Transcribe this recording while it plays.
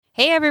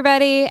Hey,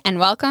 everybody, and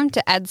welcome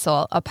to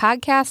EdSoul, a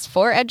podcast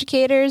for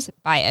educators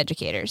by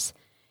educators.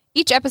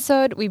 Each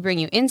episode, we bring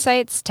you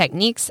insights,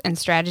 techniques, and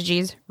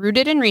strategies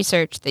rooted in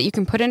research that you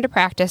can put into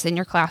practice in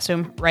your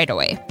classroom right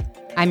away.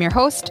 I'm your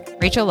host,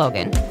 Rachel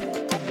Logan.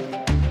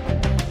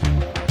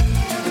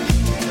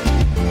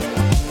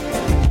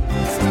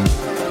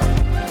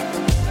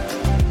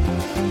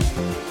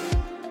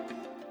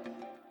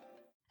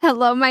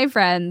 Hello, my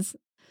friends.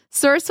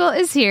 Sourcewell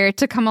is here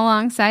to come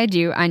alongside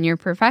you on your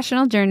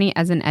professional journey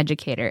as an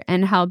educator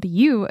and help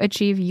you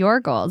achieve your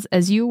goals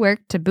as you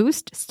work to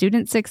boost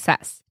student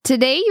success.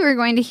 Today, you are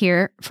going to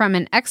hear from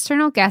an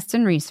external guest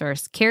and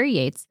resource, Kari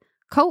Yates,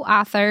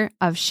 co-author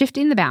of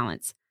Shifting the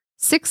Balance,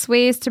 6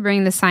 Ways to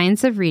Bring the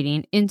Science of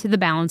Reading into the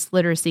Balanced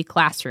Literacy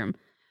Classroom,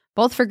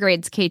 both for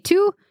grades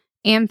K2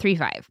 and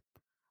 3-5.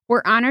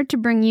 We're honored to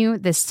bring you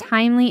this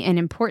timely and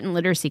important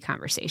literacy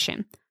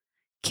conversation.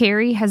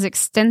 Kari has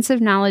extensive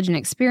knowledge and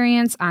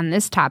experience on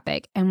this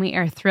topic, and we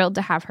are thrilled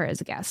to have her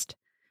as a guest.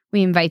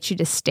 We invite you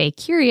to stay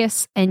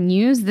curious and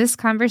use this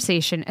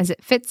conversation as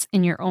it fits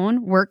in your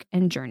own work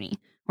and journey.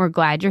 We're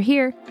glad you're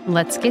here.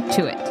 Let's get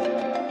to it.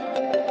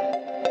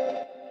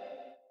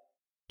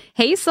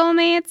 Hey,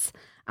 soulmates.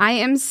 I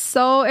am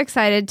so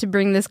excited to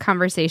bring this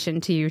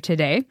conversation to you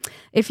today.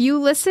 If you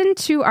listened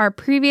to our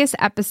previous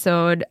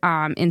episode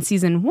in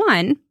season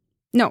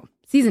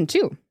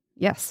 2,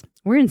 yes,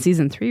 we're in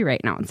season 3 right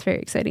now. It's very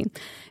exciting.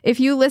 If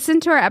you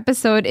listened to our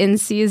episode in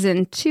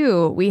season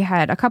 2, we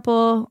had a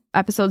couple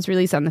episodes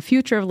released on the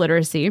future of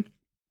literacy.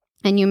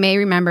 And you may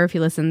remember, if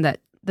you listened, that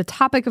the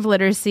topic of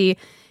literacy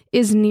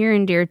is near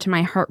and dear to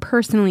my heart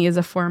personally as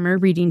a former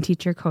reading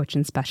teacher, coach,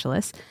 and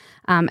specialist.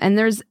 And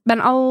there's been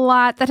a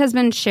lot that has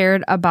been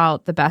shared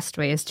about the best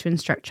ways to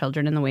instruct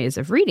children in the ways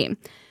of reading.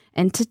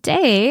 And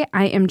today,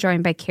 I am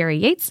joined by Kari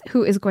Yates,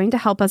 who is going to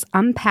help us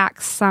unpack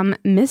some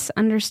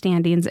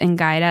misunderstandings and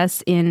guide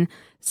us in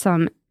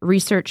some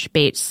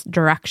research-based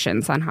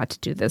directions on how to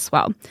do this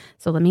well.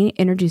 So let me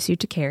introduce you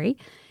to Kari.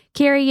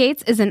 Kari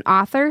Yates is an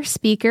author,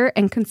 speaker,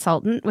 and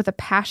consultant with a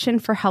passion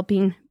for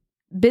helping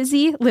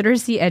busy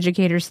literacy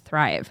educators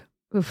thrive.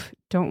 Oof,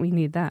 don't we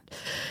need that?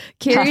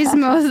 Kari's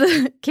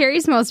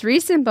most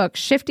recent book,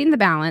 Shifting the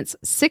Balance,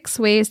 6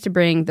 Ways to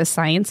Bring the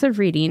Science of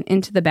Reading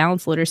into the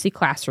Balanced Literacy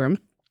Classroom,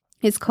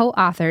 is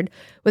co-authored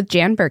with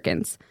Jan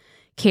Birkins.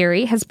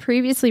 Kari has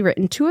previously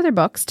written 2 other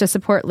books to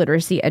support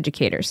literacy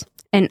educators.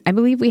 And I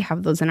believe we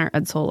have those in our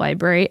EdSoul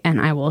library, and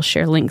I will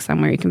share links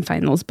on where you can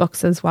find those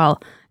books as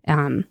well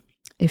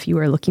if you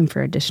are looking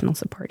for additional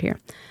support here.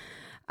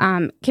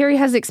 Kari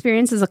has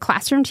experience as a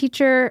classroom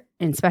teacher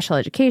in special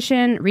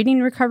education,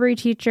 reading recovery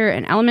teacher,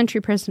 an elementary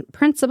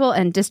principal,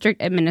 and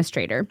district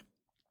administrator.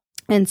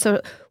 And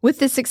so with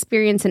this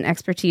experience and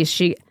expertise,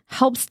 she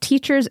helps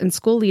teachers and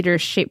school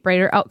leaders shape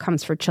brighter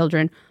outcomes for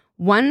children,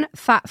 one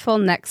thoughtful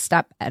next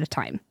step at a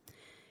time.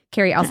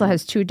 Kari also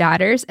has 2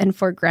 daughters and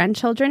 4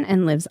 grandchildren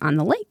and lives on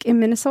the lake in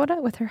Minnesota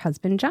with her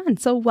husband, John.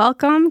 So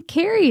welcome,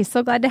 Kari.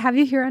 So glad to have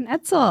you here on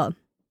EdSoul.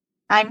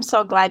 I'm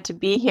so glad to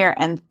be here,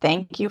 and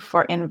thank you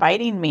for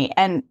inviting me.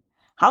 And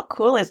how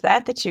cool is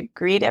that you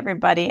greet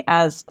everybody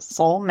as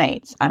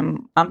soulmates?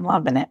 I'm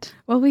loving it.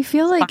 Well, we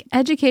feel like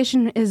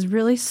education is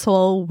really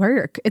soul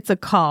work. It's a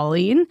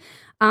calling.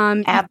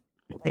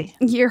 Absolutely.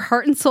 Your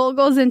heart and soul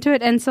goes into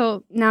it. And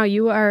so now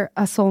you are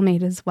a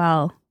soulmate as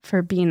well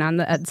for being on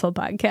the EdSoul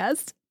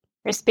podcast.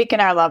 We're speaking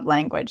our love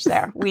language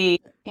there. We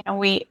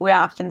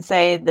often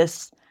say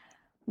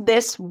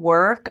this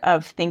work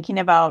of thinking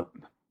about,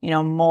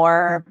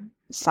 more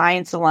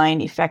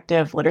science-aligned,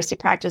 effective literacy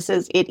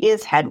practices, it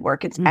is head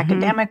work. It's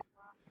academic,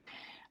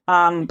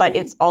 but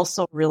it's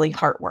also really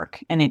heart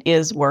work, and it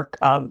is work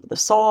of the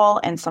soul.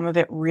 And some of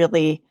it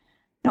really,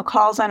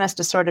 calls on us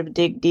to sort of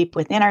dig deep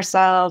within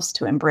ourselves,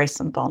 to embrace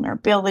some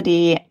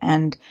vulnerability.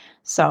 And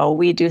so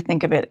we do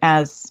think of it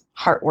as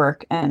heart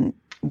work and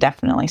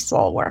definitely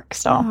soul work.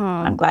 So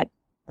I'm glad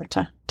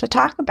to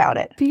talk about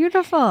it.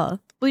 Beautiful.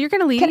 Well, you're going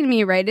to lead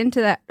me right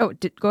into that. Oh,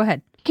 go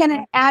ahead. Can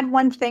I add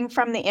one thing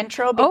from the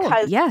intro?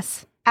 Because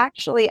yes.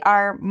 Actually,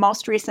 our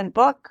most recent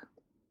book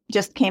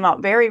just came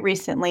out very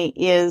recently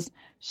is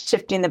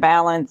Shifting the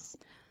Balance,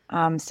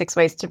 6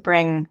 Ways to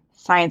Bring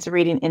Science of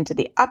Reading into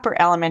the Upper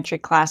Elementary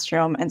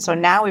Classroom. And so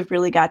now we've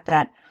really got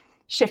that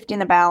Shifting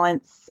the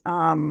Balance,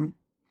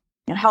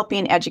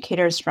 helping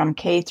educators from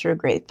K through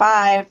grade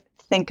 5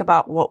 think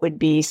about what would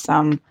be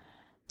some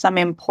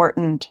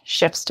important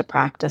shifts to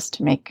practice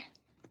to make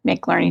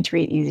learning to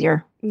read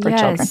easier for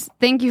children.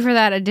 Thank you for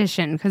that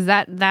addition, because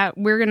that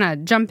we're going to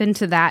jump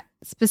into that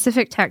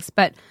specific text.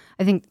 But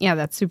I think,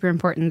 that's super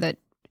important that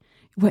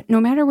no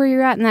matter where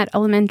you're at in that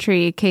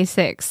elementary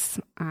K6,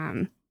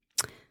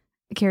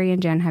 Kari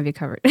and Jen have you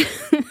covered.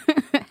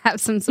 Have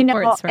some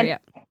supports for you.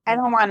 I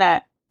don't want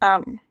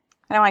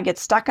to get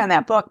stuck on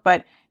that book,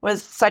 but it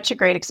was such a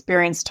great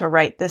experience to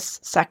write this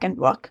second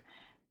book.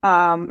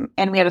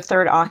 And we had a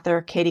 3rd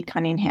author, Katie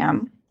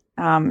Cunningham,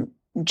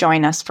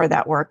 join us for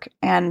that work.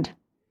 And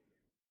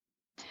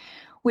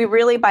we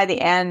really, by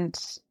the end,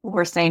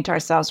 were saying to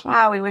ourselves,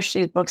 wow, we wish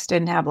these books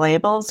didn't have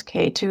labels,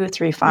 K2,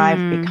 3,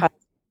 5, because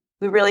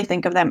we really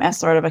think of them as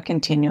sort of a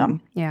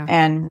continuum, Yeah.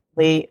 and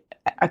really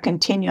a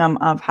continuum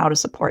of how to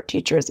support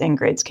teachers in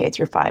grades K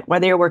through 5,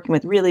 whether you're working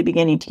with really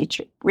beginning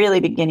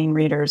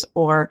readers,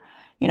 or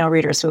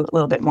readers who a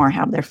little bit more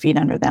have their feet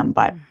under them.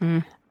 But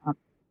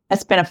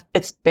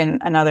it's been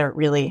another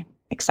really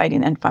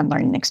exciting and fun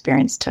learning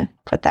experience to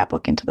put that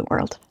book into the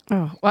world.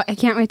 Oh, well, I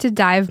can't wait to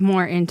dive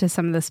more into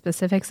some of the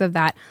specifics of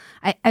that.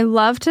 I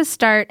love to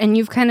start, and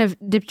you've kind of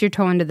dipped your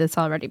toe into this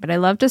already, but I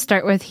love to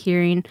start with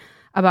hearing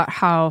about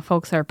how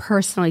folks are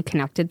personally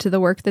connected to the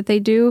work that they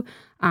do,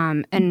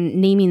 and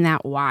naming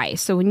that why.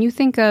 So when you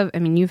think of,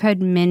 you've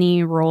had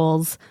many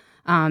roles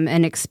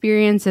and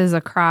experiences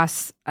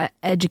across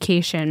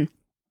education,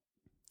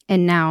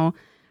 and now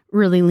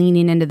really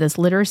leaning into this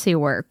literacy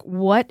work.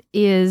 What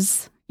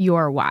is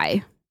your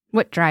why?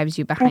 What drives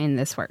you behind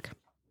this work?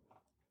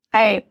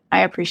 I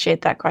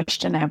appreciate that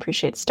question. I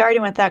appreciate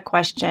starting with that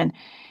question.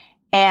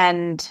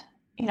 And,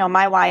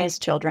 my why is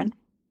children.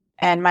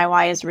 And my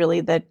why is really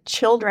the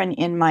children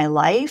in my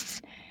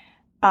life.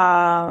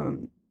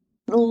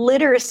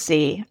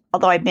 Literacy,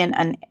 although I've been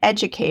an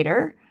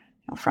educator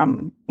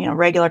from,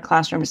 regular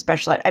classroom to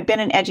special ed, I've been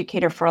an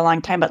educator for a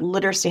long time, but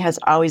literacy has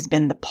always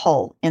been the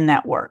pull in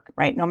that work,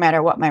 right? No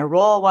matter what my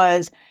role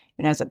was,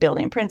 as a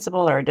building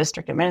principal or a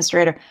district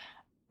administrator,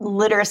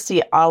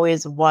 literacy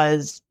always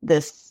was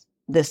this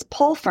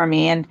pull for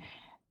me.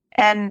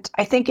 And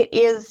I think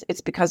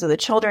it's because of the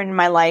children in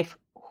my life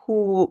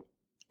who,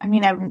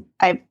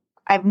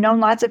 I've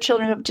known lots of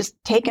children who have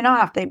just taken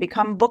off. They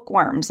become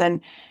bookworms, and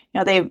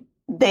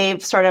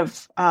they've sort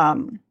of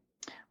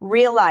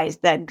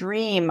realized that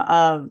dream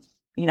of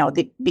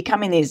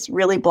becoming these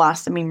really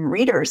blossoming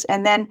readers.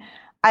 And then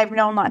I've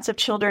known lots of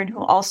children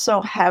who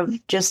also have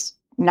just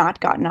not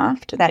gotten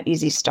off to that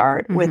easy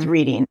start with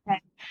reading. And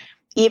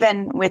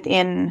even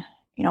within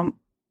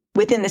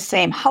the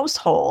same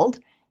household,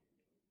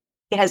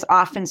 it has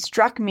often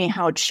struck me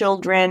how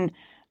children,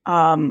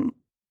 how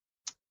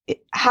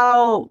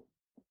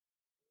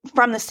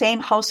from the same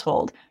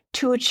household,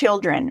 two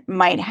children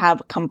might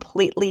have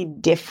completely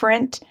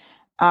different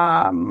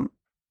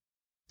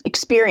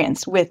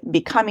experience with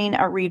becoming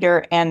a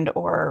reader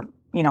or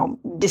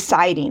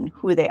deciding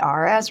who they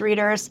are as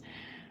readers.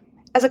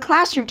 As a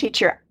classroom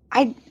teacher,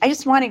 I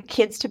just wanted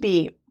kids to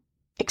be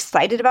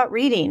excited about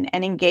reading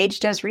and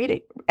engaged as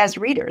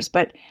readers.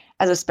 But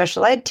as a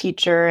special ed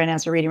teacher and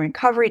as a reading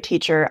recovery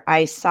teacher,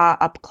 I saw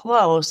up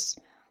close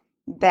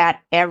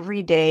that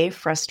everyday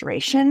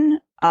frustration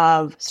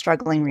of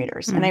struggling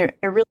readers. And I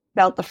really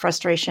felt the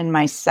frustration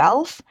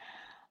myself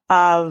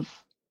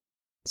of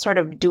sort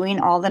of doing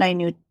all that I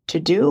knew to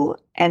do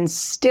and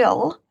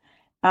still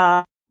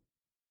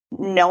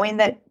knowing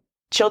that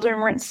children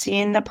weren't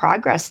seeing the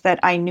progress that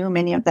I knew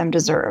many of them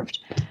deserved.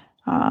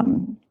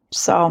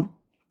 So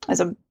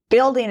as a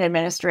building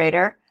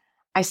administrator,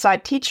 I saw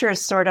teachers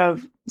sort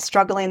of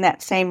struggling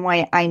that same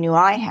way I knew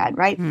I had,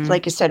 right?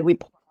 Like you said, we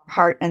pour our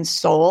heart and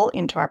soul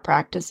into our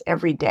practice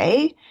every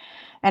day.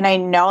 And I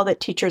know that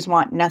teachers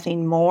want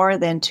nothing more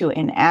than to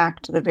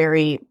enact the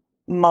very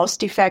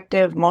most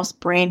effective, most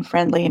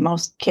brain-friendly,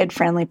 most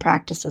kid-friendly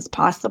practices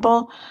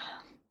possible.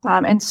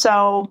 And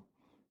so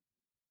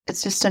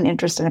it's just an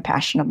interest and a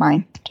passion of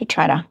mine to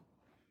try to,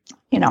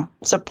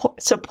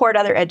 support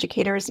other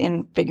educators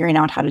in figuring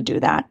out how to do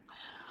that.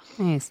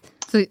 Nice.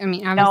 So,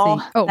 obviously,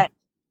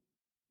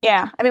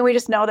 we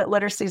just know that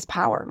literacy is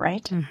power,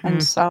 right?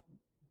 And so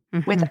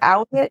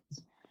without it,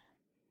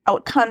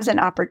 outcomes and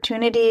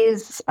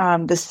opportunities,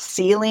 the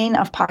ceiling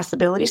of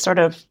possibility sort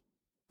of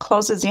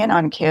closes in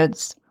on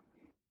kids.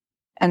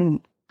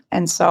 And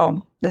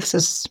so this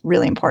is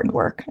really important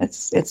work.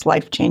 It's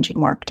life-changing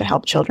work to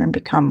help children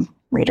become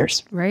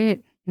readers.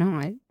 Right.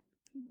 No,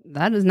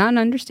 that is not an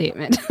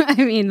understatement.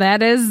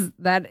 It is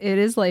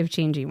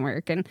life-changing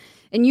work. And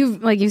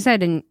you've, like you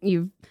said, and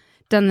you've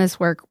done this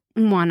work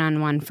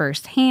one-on-one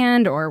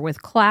firsthand or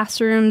with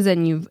classrooms,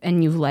 and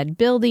you've led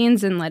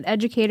buildings and led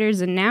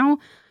educators, and now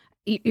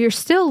you're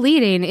still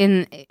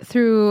leading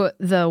through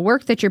the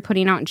work that you're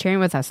putting out and sharing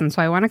with us. And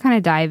so I want to kind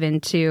of dive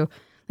into,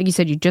 like you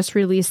said, you just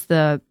released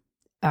the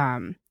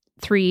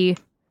 3-5,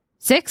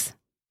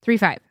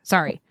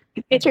 sorry.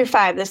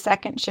 3-5, the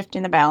second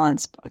Shifting the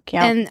Balance book.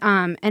 Yeah.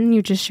 And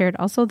you just shared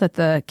also that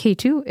the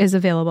K2 is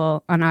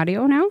available on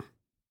audio now.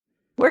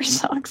 We're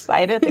so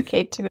excited. The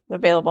K2 is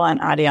available on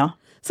audio.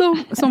 So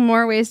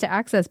more ways to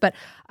access. But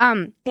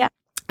I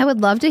would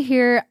love to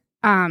hear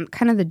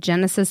kind of the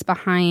genesis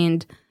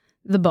behind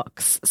the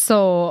books.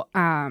 So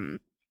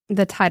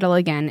the title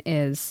again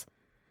is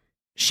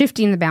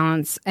Shifting the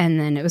Balance, and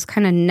then it was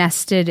kind of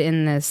nested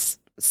in this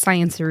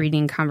science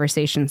reading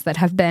conversations that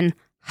have been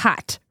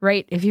hot,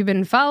 right? If you've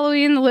been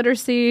following the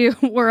literacy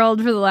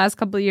world for the last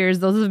couple of years,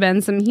 those have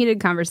been some heated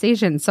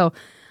conversations. So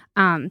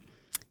do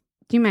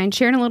you mind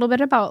sharing a little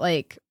bit about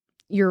like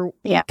your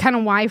kind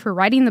of why for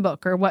writing the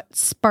book, or what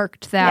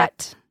sparked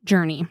that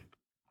journey?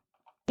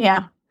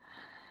 Yeah.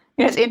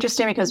 It's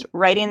interesting because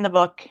writing the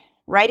book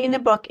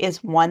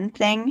is one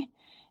thing,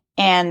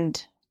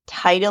 and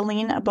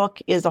titling a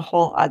book is a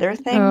whole other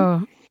thing.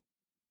 Oh,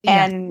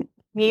 yeah. And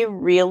we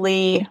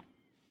really,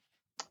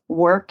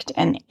 worked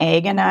and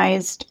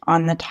agonized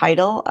on the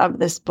title of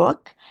this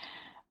book,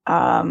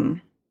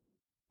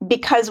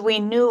 because we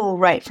knew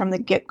right from the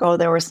get-go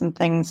there were some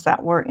things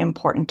that were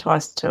important to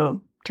us to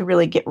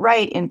really get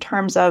right in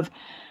terms of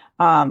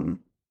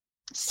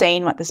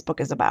saying what this book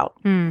is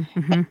about.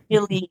 Mm-hmm. And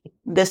really,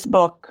 this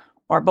book,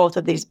 or both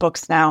of these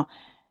books now,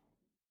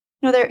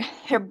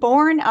 they're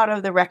born out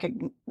of the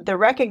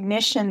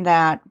recognition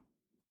that,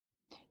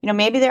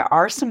 maybe there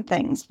are some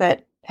things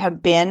that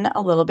have been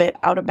a little bit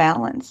out of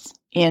balance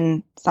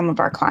in some of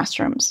our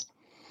classrooms.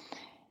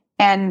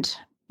 And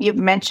you've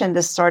mentioned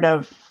this sort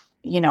of,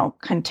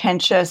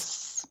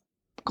 contentious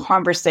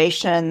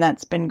conversation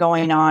that's been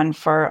going on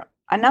for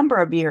a number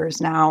of years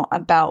now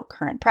about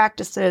current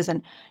practices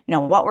and,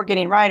 what we're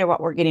getting right or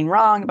what we're getting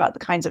wrong about the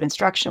kinds of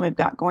instruction we've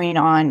got going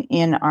on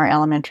in our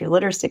elementary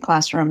literacy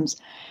classrooms.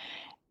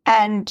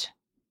 And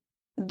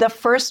the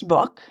first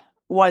book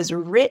was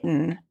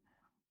written,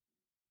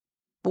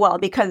 well,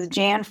 because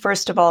Jan,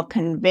 first of all,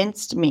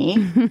 convinced me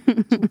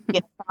to be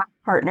a thought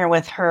partner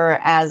with her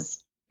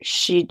as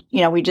she,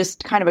 we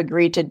just kind of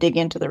agreed to dig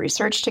into the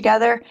research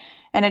together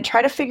and to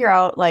try to figure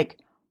out, like,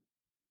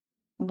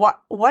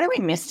 what are we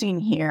missing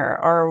here?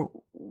 Or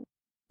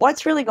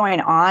what's really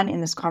going on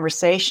in this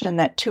conversation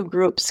that two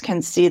groups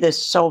can see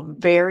this so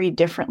very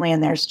differently?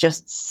 And there's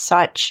just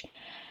such,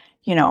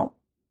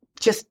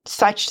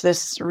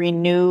 this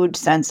renewed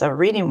sense of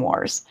reading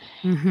wars.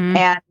 Mm-hmm.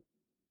 And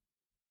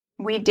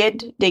we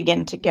did dig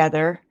in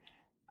together.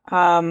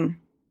 And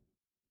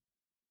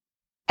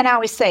I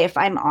always say, if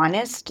I'm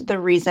honest, the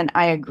reason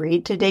I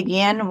agreed to dig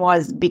in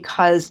was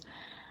because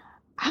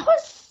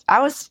I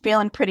was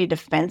feeling pretty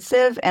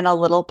defensive and a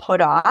little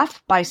put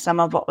off by some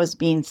of what was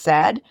being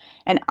said.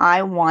 And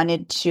I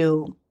wanted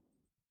to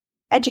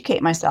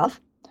educate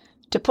myself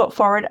to put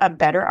forward a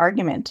better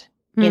argument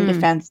in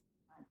defense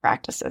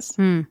practices.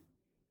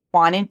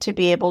 Wanted to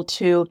be able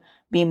to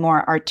be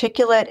more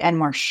articulate and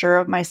more sure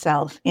of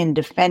myself in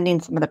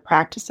defending some of the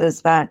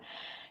practices that,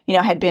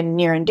 had been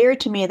near and dear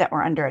to me that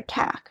were under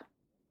attack.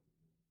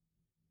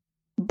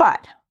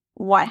 But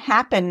what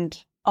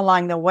happened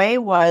along the way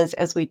was,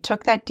 as we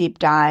took that deep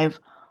dive,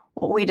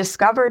 what we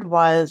discovered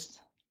was,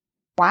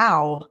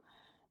 wow,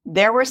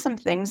 there were some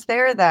things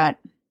there that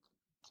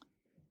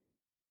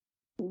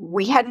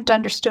we hadn't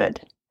understood.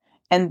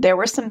 And there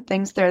were some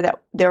things there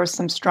that there was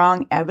some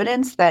strong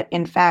evidence that,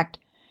 in fact,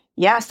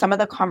 some of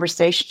the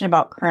conversation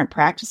about current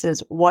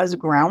practices was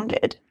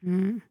grounded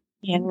in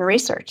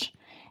research.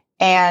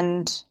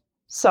 And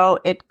so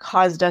it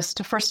caused us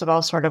to, first of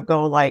all, sort of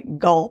go like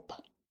gulp.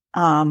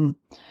 Because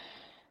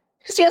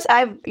yes,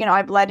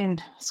 I've led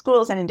in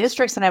schools and in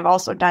districts, and I've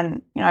also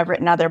done, I've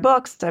written other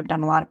books. I've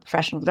done a lot of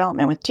professional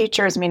development with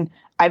teachers. I mean,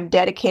 I've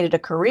dedicated a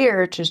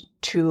career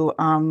to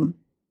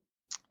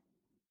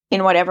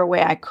in whatever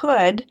way I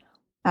could,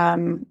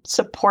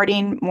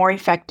 supporting more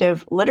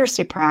effective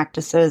literacy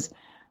practices.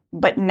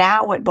 But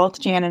now what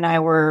both Jan and I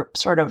were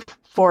sort of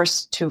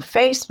forced to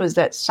face was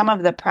that some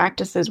of the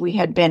practices we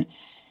had been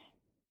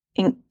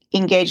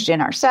engaged in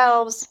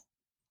ourselves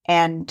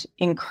and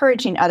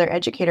encouraging other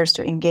educators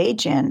to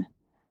engage in,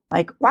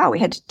 like, wow, we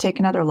had to take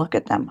another look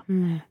at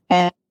them.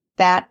 And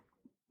that,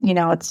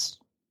 it's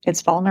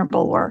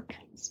vulnerable work.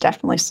 It's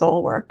definitely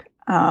soul work.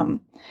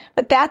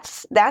 But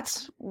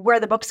that's where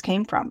the books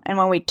came from. And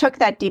when we took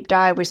that deep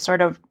dive, we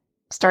sort of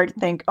started to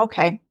think,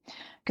 okay, I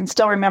can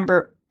still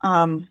remember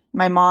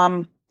my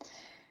mom,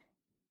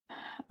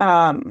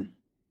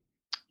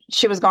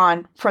 she was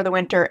gone for the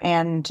winter,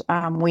 and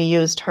we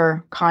used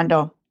her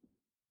condo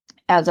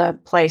as a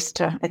place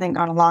to, I think,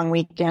 on a long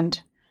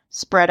weekend,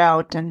 spread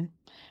out and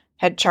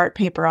had chart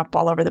paper up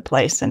all over the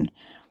place. And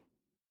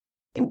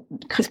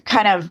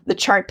kind of the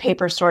chart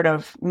paper sort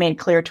of made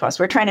clear to us,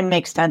 we're trying to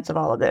make sense of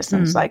all of this.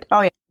 And it's like,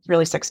 oh yeah, there's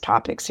really 6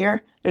 topics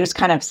here. There's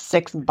kind of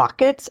 6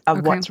 buckets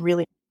of what's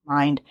really in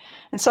mind.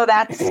 And so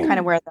that's kind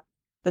of where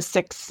the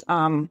 6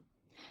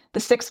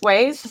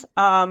 ways.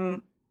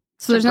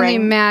 So there's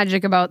nothing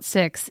magic about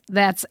 6.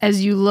 That's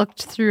as you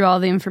looked through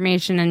all the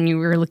information and you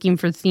were looking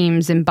for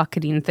themes and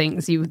bucketing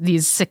things,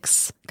 these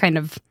 6 kind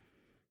of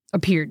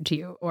appeared to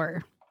you,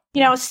 or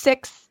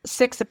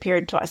 6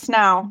 appeared to us.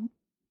 Now,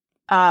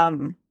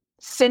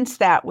 since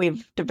that,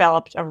 we've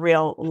developed a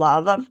real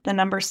love of the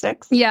number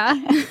 6. Yeah.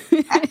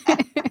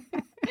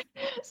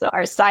 So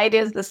our site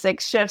is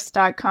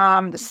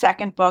the6shifts.com. The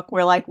second book,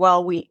 we're like,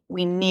 well, we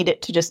need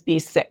it to just be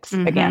 6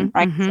 again,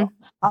 right? So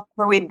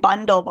where we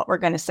bundle what we're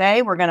going to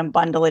say, we're going to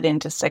bundle it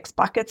into 6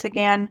 buckets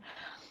again.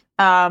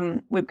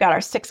 We've got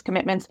our 6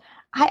 commitments.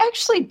 I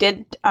actually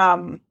did,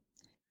 I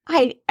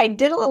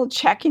did a little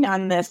checking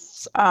on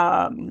this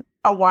a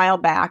while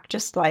back,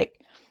 just like,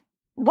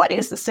 what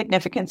is the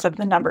significance of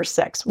the number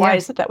 6? Why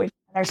is it that we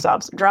find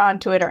ourselves drawn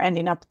to it or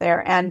ending up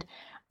there? And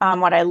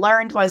what I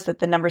learned was that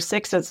the number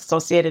 6 is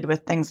associated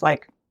with things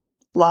like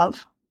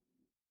love,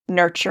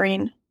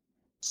 nurturing,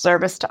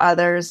 service to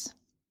others,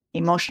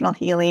 emotional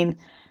healing,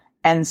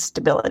 and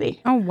stability.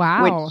 Oh,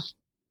 wow. Which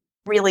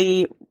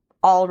really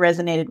all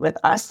resonated with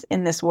us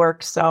in this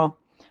work. So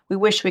we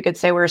wish we could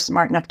say we were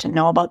smart enough to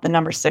know about the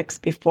number 6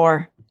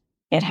 before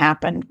it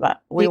happened,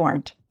 but we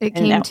weren't. It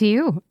came to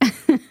you.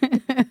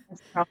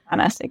 On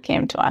us, it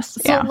came to us.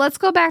 So let's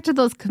go back to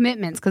those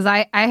commitments, because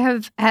I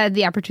have had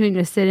the opportunity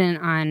to sit in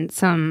on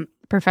some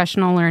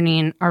professional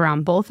learning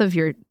around both of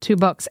your two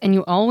books, and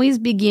you always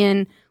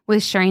begin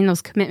with sharing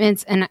those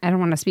commitments. And I don't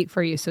want to speak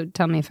for you, so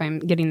tell me if I'm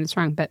getting this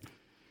wrong, but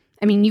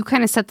I mean, you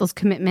kind of set those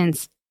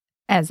commitments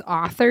as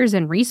authors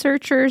and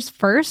researchers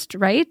first,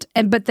 right?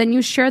 But then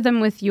you share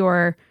them with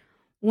your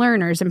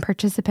learners and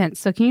participants.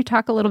 So can you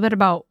talk a little bit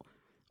about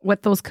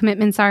what those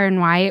commitments are and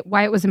why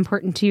it was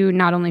important to you,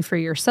 not only for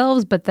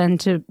yourselves, but then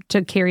to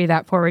carry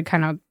that forward,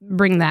 kind of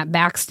bring that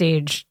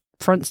backstage,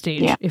 front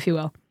stage, if you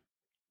will?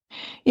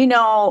 You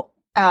know,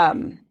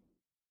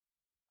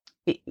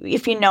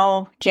 if you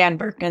know Jan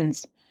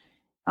Birkins,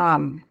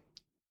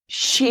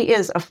 she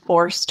is a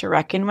force to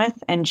reckon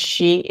with, and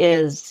she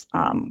is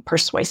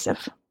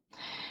persuasive.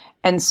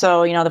 And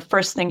so, you know, the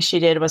first thing she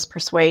did was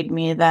persuade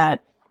me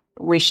that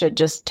we should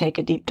just take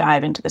a deep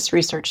dive into this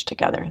research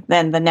together.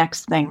 Then the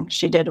next thing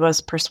she did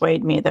was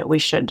persuade me that we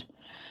should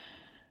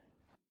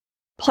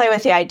play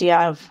with the idea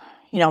of,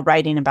 you know,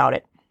 writing about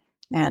it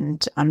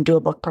and do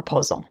a book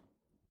proposal.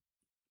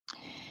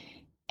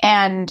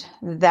 And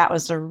that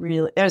was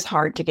it was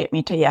hard to get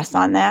me to yes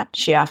on that.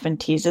 She often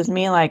teases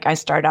me, like I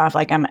start off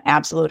like I'm an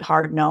absolute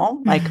hard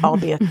no, like I'll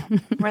be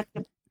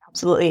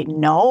absolutely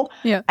no.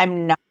 Yeah.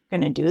 I'm not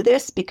going to do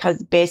this,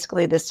 because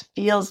basically this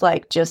feels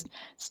like just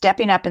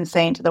stepping up and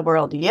saying to the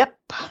world, yep,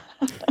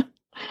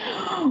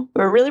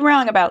 we're really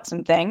wrong about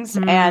some things,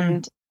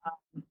 and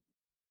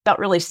felt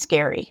really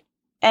scary.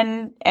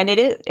 And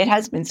it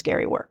has been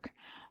scary work.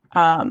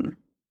 And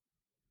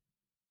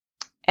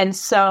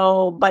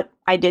so, but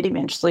I did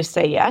eventually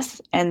say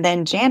yes. And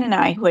then Jan and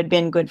I, who had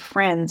been good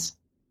friends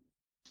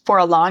for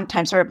a long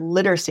time, sort of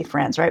literacy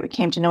friends, right? We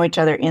came to know each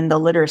other in the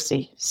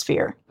literacy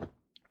sphere.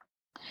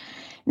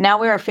 Now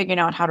we are figuring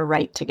out how to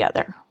write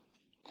together.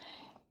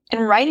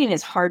 And writing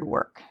is hard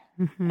work.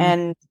 Mm-hmm.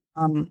 And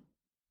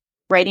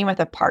writing with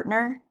a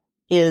partner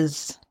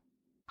is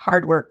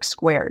hard work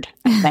squared,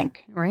 I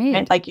think. Right.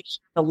 And like you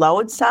have to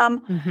load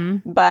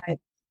some, but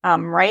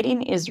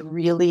writing is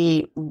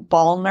really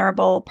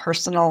vulnerable,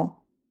 personal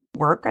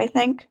work, I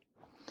think.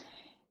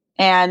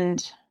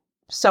 And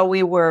so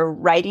we were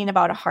writing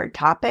about a hard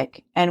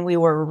topic, and we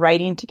were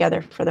writing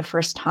together for the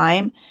first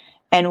time,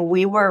 and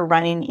we were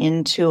running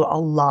into a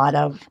lot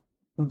of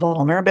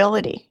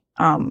vulnerability,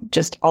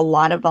 just a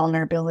lot of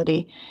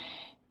vulnerability.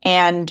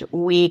 And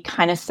we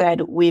kind of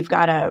said, we've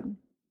got to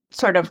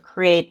sort of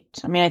I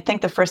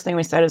think the first thing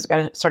we said is we've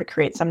got to sort of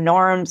create some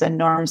norms, and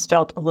norms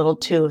felt a little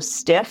too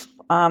stiff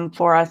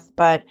for us,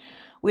 but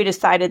we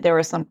decided there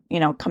were some, you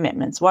know,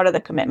 commitments. What are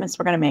the commitments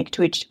we're going to make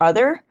to each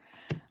other,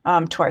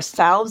 to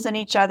ourselves and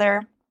each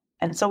other?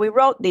 And so we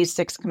wrote these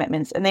 6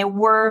 commitments, and they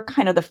were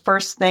kind of the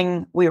first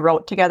thing we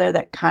wrote together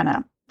that kind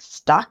of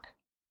stuck,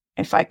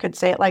 if I could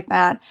say it like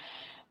that.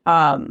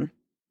 But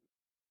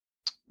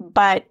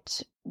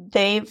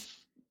they've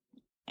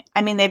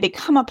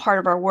become a part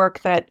of our work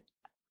that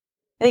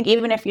I think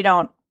even if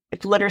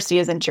literacy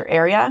isn't your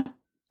area,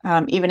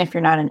 even if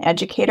you're not an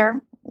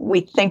educator,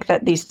 we think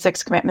that these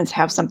 6 commitments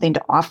have something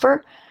to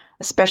offer,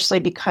 especially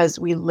because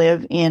we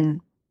live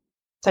in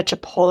such a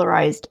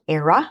polarized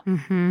era.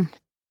 Mm-hmm.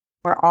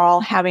 We're all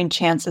having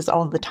chances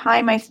all the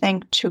time, I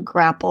think, to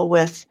grapple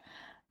with,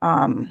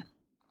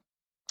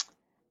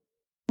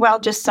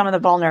 just some of the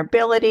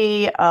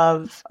vulnerability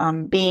of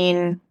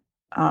being,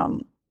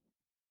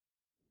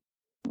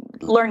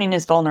 learning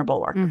is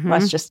vulnerable work. Mm-hmm.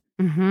 Let's just,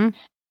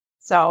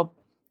 so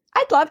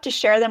I'd love to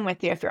share them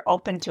with you if you're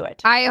open to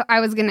it.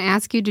 I was going to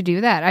ask you to do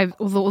that.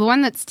 The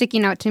one that's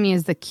sticking out to me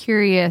is the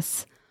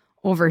curious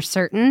over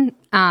certain.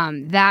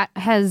 That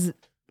has,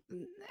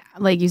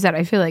 like you said,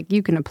 I feel like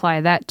you can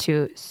apply that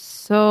to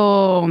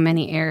so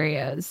many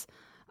areas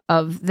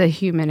of the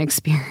human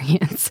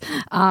experience.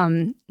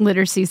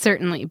 Literacy,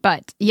 certainly.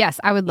 But yes,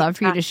 I would love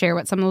for you to share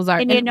what some of those are.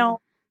 And you know,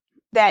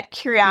 that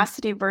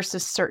curiosity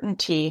versus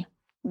certainty,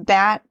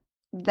 that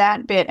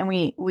bit, and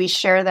we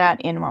share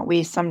that in what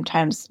we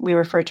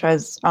refer to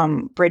as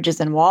bridges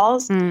and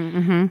walls.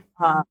 Mm-hmm.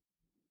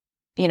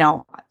 You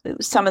know,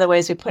 some of the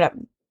ways we put up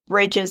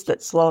bridges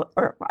that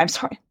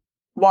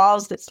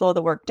walls that slow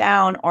the work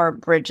down, or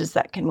bridges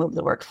that can move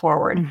the work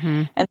forward.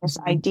 Mm-hmm. And this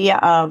idea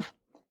of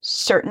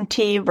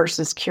certainty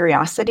versus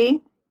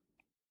curiosity.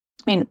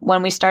 I mean,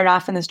 when we started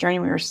off in this journey,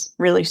 we were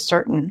really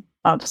certain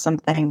of some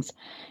things.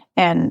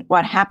 And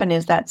what happened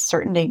is that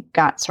certainty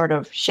got sort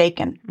of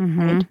shaken,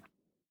 right?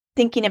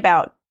 Thinking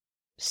about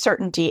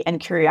certainty and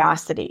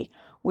curiosity,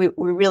 we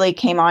really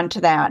came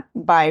onto that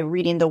by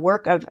reading the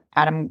work of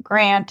Adam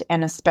Grant,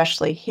 and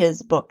especially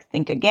his book,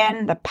 Think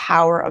Again, The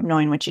Power of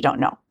Knowing What You Don't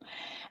Know.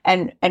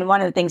 And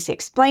one of the things he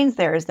explains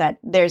there is that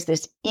there's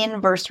this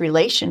inverse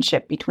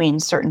relationship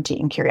between certainty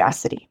and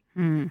curiosity.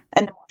 And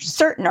the more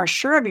certain or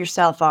sure of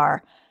yourself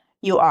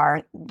you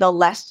are, the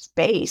less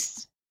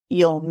space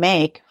you'll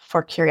make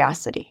for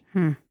curiosity.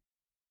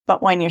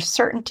 But when your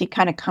certainty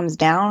kind of comes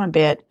down a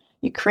bit,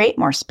 you create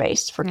more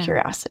space for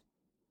curiosity.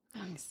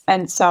 Nice.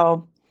 And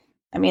so,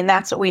 I mean,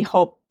 that's what we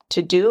hope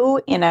to do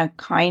in a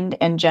kind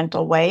and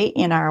gentle way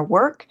in our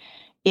work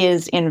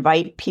is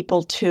invite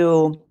people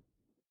to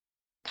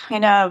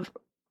kind of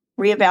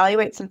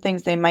reevaluate some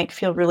things they might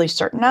feel really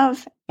certain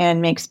of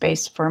and make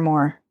space for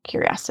more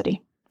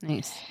curiosity.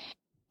 Nice.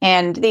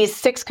 And these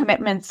 6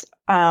 commitments,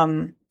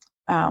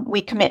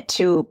 we commit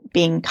to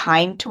being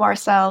kind to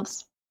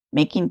ourselves,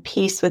 making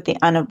peace with the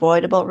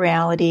unavoidable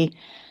reality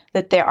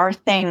that there are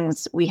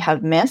things we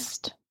have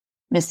missed,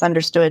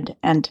 misunderstood,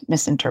 and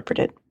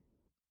misinterpreted.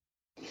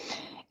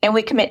 And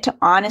we commit to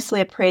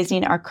honestly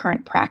appraising our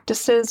current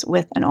practices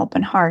with an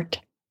open heart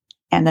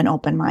and an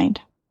open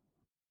mind.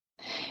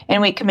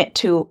 And we commit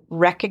to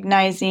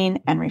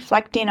recognizing and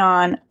reflecting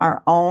on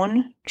our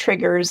own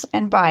triggers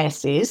and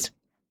biases.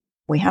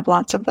 We have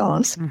lots of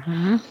those.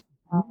 Mm-hmm.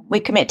 We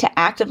commit to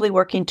actively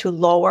working to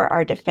lower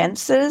our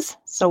defenses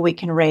so we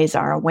can raise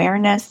our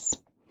awareness.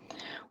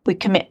 We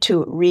commit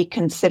to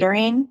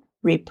reconsidering,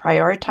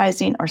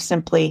 reprioritizing, or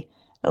simply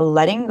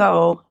letting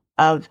go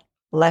of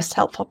less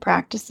helpful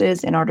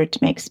practices in order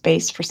to make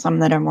space for some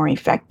that are more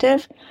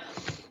effective.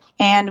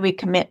 And we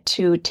commit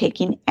to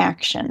taking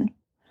action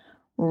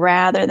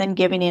rather than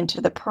giving into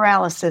the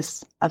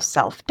paralysis of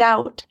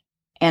self-doubt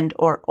and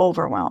or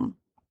overwhelm.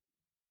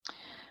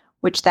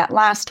 Which that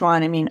last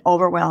one, I mean,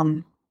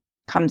 overwhelm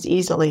comes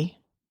easily,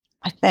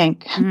 I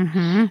think.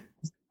 Mm-hmm.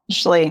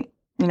 Especially,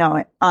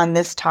 on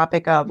this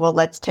topic of, well,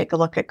 let's take a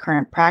look at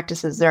current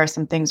practices. There are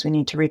some things we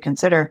need to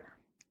reconsider.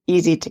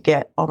 Easy to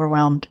get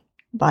overwhelmed,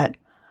 but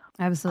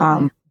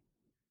absolutely.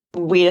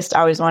 We just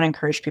always want to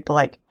encourage people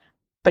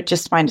but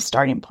just find a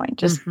starting point.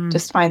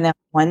 Just find that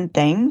one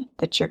thing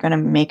that you're going to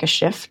make a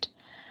shift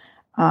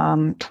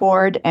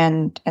toward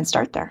and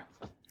start there.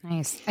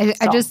 Nice.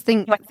 I just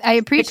think I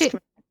appreciate.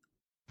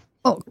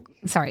 Oh,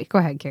 sorry. Go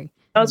ahead, Kari.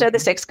 Those are the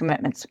 6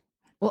 commitments.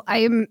 Well,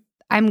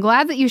 I'm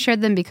glad that you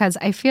shared them because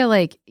I feel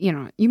like,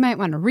 you might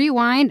want to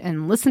rewind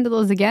and listen to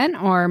those again,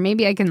 or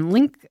maybe I can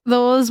link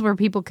those where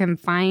people can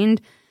find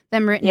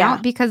them written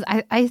out, because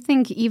I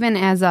think even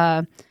as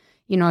a,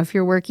 if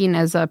you're working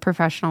as a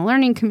professional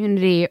learning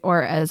community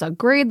or as a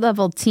grade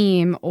level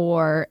team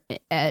or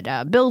at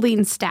a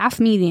building staff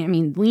meeting, I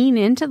mean, lean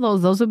into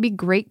those. Those would be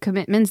great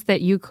commitments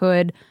that you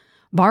could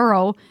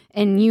borrow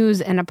and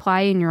use and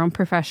apply in your own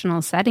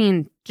professional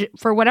setting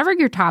for whatever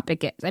your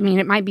topic is. I mean,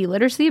 it might be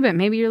literacy, but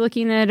maybe you're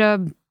looking at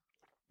a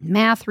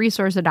math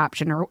resource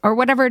adoption or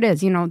whatever it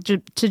is,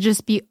 to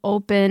just be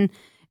open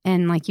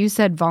and, like you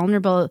said,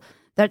 vulnerable.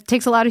 That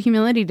takes a lot of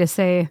humility to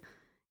say,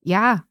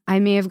 yeah, I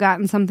may have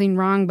gotten something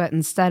wrong, but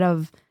instead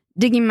of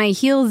digging my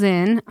heels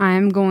in,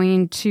 I'm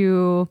going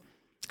to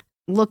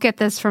look at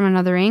this from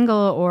another angle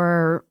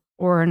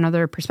or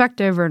another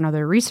perspective or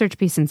another research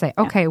piece and say,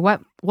 okay,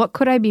 what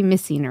could I be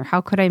missing, or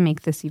how could I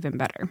make this even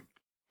better?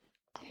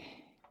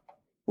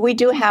 We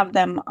do have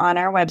them on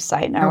our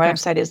website, and our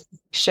website is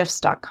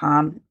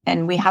shifts.com,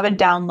 and we have a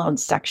download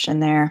section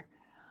there.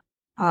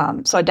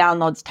 So a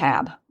downloads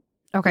tab.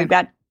 Okay. We've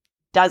got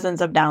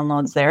dozens of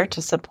downloads there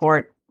to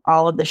support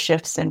all of the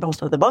shifts in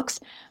both of the books,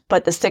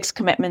 but the 6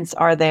 commitments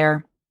are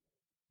there,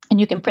 and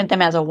you can print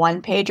them as a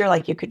one-pager,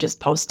 like you could just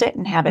post it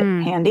and have it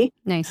handy.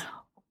 Nice.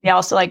 We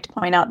also like to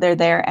point out they're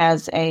there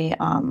as a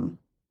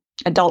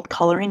adult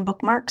coloring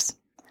bookmarks.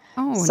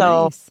 Oh,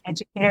 so nice. An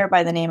educator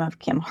by the name of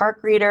Kim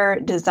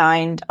Harkreader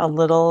designed a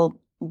little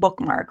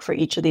bookmark for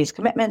each of these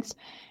commitments.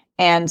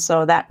 And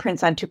so that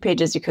prints on 2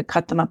 pages. You could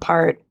cut them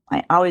apart.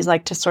 I always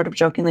like to sort of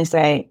jokingly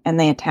say, and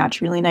they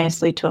attach really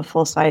nicely to a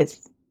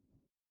full-size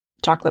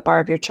chocolate bar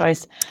of your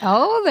choice.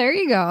 Oh, there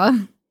you go.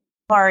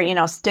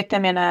 Or, stick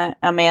them in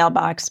a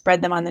mailbox,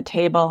 spread them on the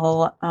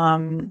table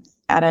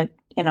at a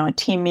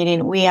team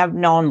meeting. We have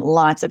known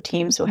lots of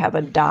teams who have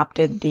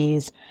adopted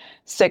these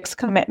 6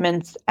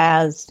 commitments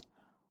as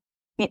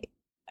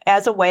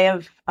a way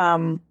of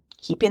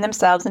keeping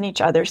themselves and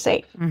each other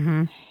safe.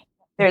 Mm-hmm.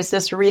 There's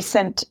this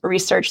recent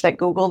research that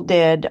Google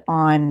did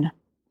on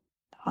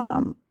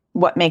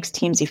what makes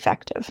teams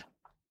effective.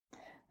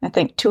 I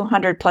think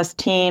 200 plus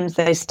teams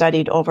they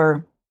studied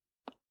over,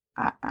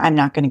 I'm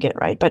not going to get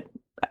it right, but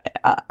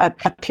a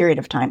period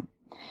of time.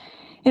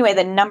 Anyway,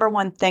 the number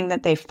one thing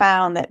that they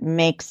found that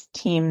makes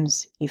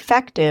teams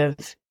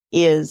effective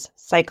is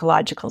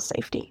psychological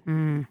safety.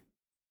 Mm.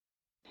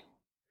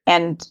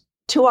 And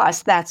to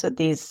us, that's what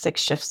these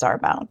 6 shifts are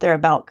about. They're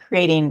about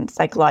creating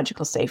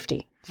psychological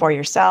safety for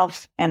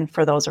yourself and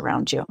for those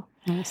around you.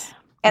 Nice.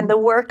 And the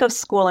work of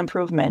school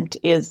improvement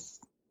is,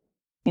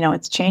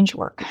 it's change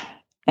work.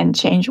 And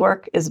change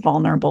work is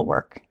vulnerable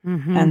work.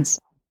 Mm-hmm. And so,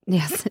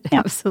 yes, it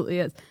absolutely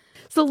is.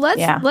 So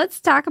let's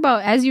talk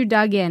about, as you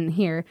dug in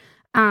here,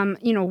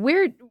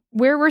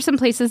 where were some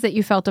places that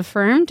you felt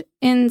affirmed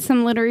in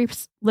some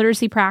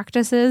literacy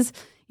practices?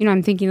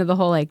 I'm thinking of the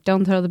whole,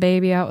 don't throw the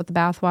baby out with the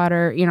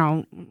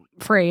bathwater,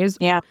 phrase.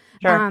 Yeah,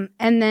 sure.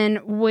 And then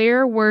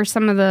where were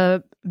some of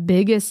the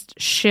biggest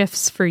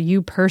shifts for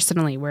you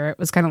personally, where it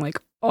was kind of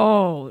like,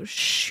 oh,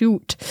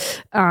 shoot.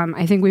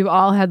 I think we've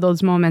all had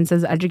those moments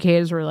as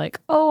educators where like,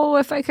 oh,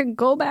 if I could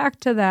go back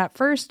to that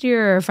first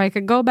year, if I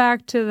could go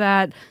back to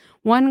that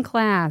one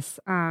class,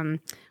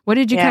 What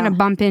did you Yeah. kind of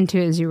bump into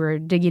as you were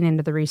digging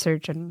into the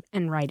research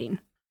and writing?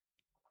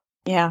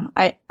 Yeah,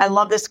 I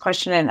love this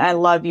question, and I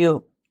love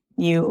you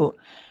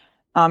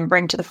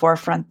bring to the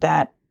forefront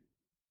that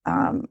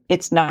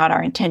it's not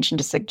our intention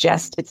to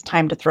suggest it's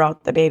time to throw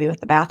out the baby with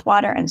the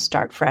bathwater and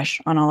start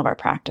fresh on all of our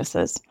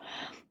practices.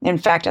 In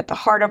fact, at the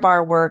heart of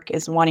our work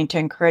is wanting to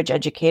encourage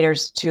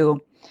educators to,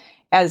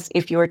 as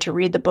if you were to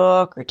read the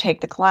book or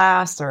take the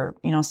class or,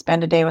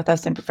 spend a day with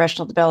us in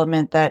professional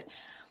development, that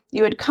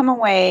you would come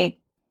away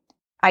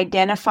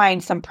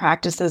identifying some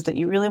practices that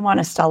you really want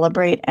to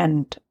celebrate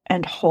and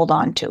hold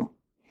on to.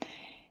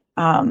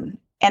 And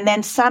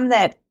then some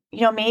that,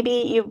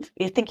 maybe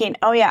you're thinking,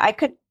 oh yeah, I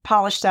could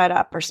polish that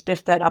up or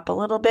spiff that up a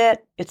little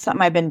bit. It's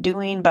something I've been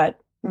doing, but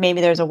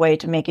maybe there's a way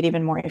to make it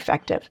even more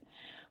effective.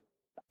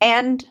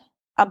 And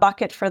a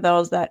bucket for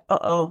those that,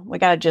 we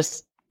got to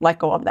just let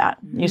go of that.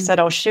 You said,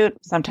 oh, shoot.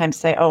 Sometimes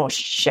say, oh,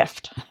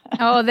 shift.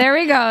 Oh, there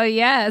we go.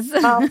 Yes.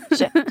 Oh,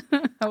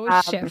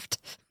 shift. Shift.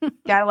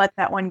 Got to let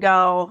that one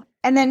go.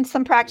 And then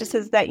some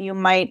practices that you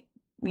might,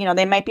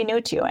 they might be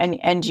new to you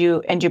and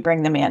you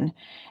bring them in.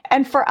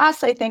 And for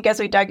us, I think as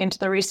we dug into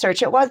the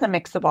research, it was a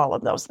mix of all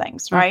of those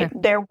things, right? Okay.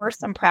 There were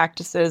some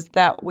practices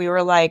that we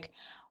were like,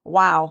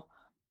 wow,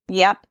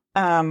 yep,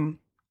 time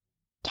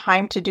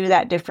to do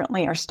that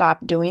differently or stop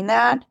doing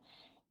that.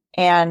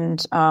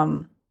 And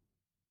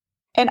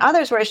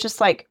others where it's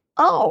just like,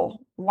 oh,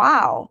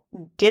 wow,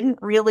 didn't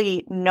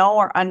really know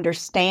or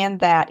understand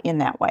that in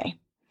that way.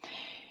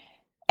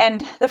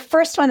 And the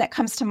first one that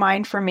comes to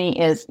mind for me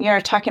is,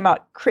 you're talking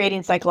about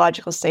creating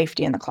psychological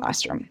safety in the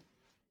classroom.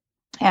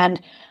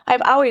 And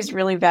I've always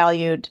really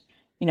valued,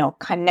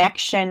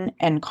 connection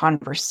and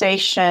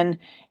conversation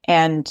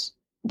and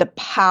the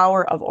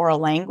power of oral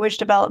language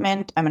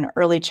development. I'm an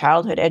early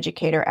childhood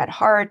educator at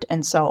heart.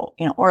 And so,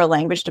 oral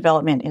language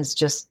development is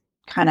just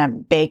kind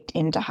of baked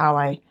into how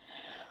I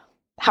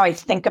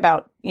think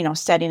about,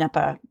 setting up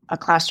a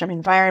classroom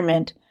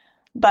environment.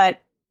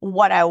 But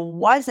what I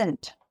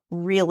wasn't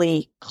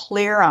really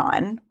clear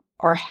on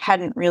or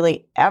hadn't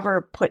really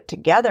ever put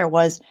together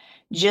was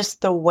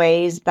just the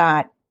ways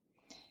that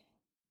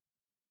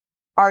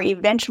our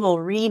eventual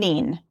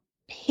reading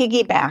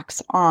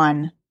piggybacks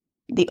on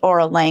the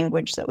oral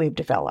language that we've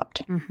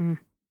developed. Mm-hmm.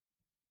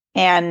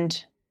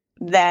 And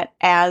that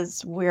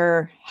as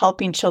we're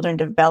helping children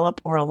develop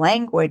oral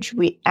language,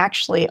 we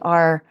actually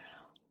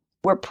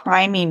we're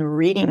priming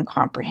reading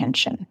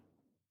comprehension.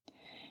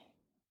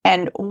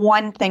 And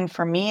one thing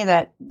for me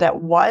that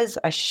was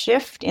a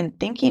shift in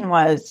thinking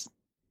was,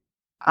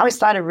 I always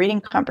thought of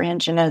reading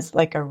comprehension as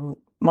like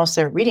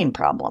mostly a reading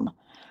problem.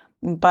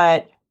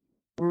 But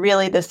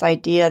really this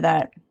idea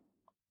that,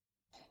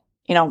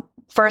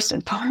 first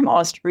and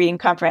foremost, reading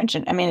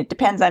comprehension, it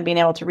depends on being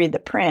able to read the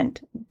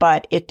print,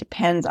 but it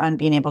depends on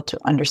being able to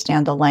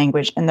understand the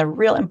language and the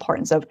real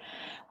importance of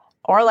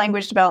oral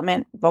language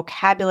development,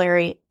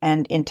 vocabulary,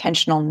 and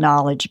intentional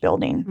knowledge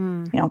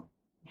building.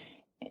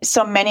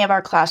 So many of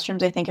our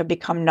classrooms, I think, have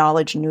become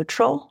knowledge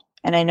neutral.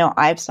 And I know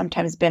I've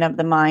sometimes been of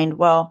the mind,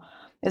 well,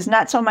 it's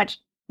not so much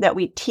that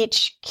we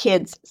teach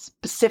kids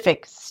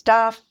specific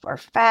stuff or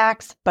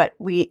facts, but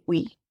we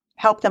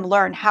help them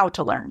learn how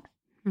to learn.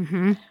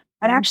 Mm-hmm.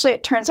 And actually,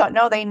 it turns out,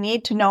 no, they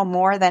need to know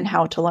more than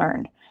how to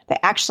learn. They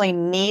actually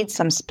need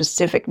some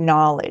specific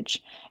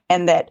knowledge.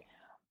 And that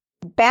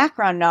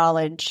background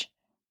knowledge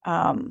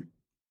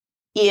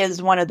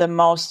is one of the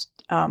most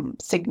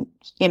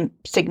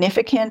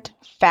significant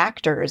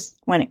factors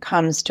when it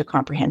comes to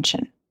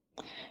comprehension.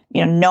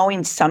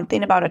 Knowing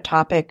something about a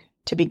topic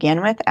to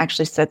begin with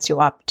actually sets you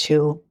up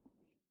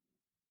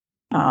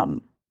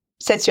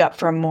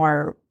for a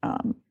more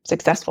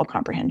successful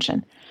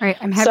comprehension. Right.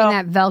 I'm having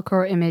that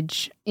Velcro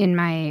image in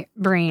my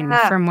brain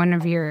from one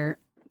of your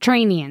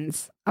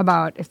trainings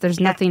about if there's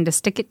nothing to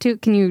stick it to.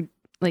 Can you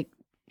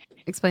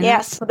explain that?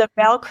 Yes. So the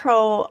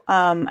Velcro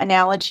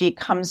analogy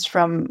comes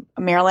from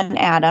Marilyn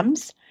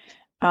Adams,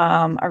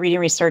 a reading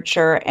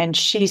researcher, and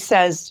she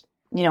says,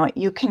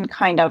 you can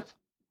kind of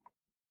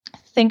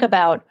think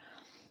about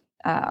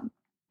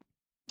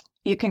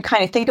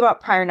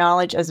prior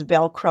knowledge as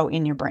Velcro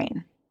in your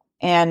brain.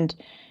 And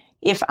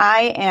if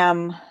I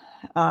am,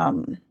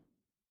 I'm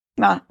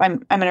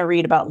going to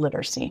read about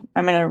literacy.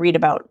 I'm going to read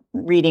about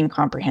reading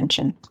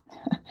comprehension.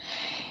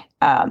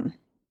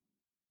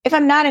 If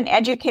I'm not an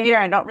educator,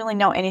 I don't really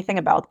know anything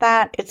about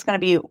that, it's going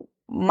to be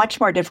much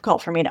more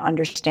difficult for me to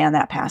understand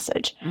that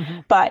passage.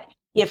 Mm-hmm. But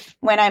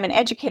when I'm an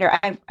educator,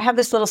 I have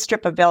this little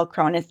strip of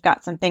Velcro and it's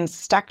got some things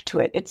stuck to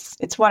it.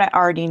 It's what I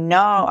already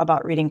know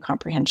about reading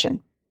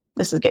comprehension.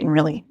 This is getting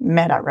really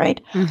meta,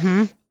 right?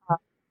 Mm-hmm.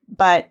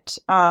 But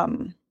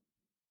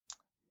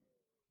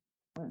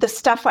the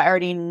stuff I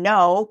already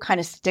know kind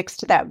of sticks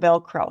to that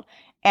Velcro.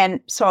 And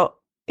so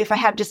if I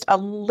have just a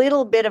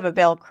little bit of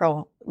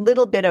Velcro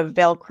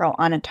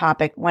on a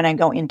topic, when I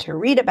go in to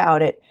read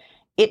about it,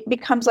 it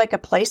becomes like a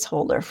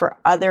placeholder for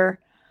other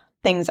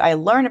things I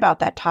learn about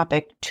that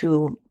topic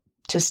to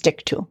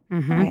stick to.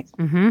 Mm-hmm. Right?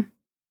 Mm-hmm.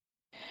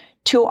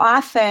 Too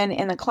often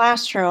in the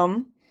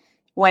classroom,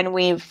 when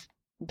we've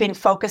been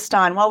focused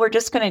on, well, we're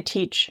just going to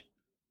teach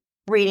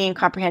reading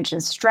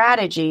comprehension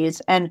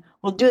strategies, and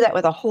we'll do that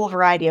with a whole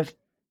variety of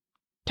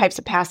types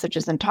of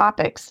passages and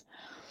topics.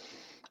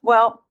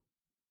 Well,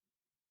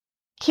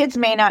 kids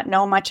may not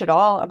know much at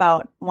all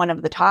about one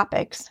of the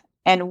topics,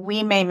 and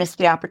we may miss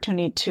the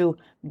opportunity to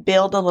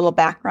build a little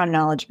background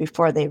knowledge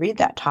before they read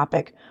that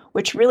topic,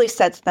 which really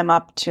sets them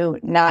up to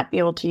not be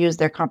able to use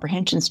their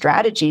comprehension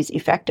strategies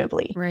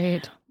effectively.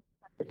 Right.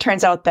 It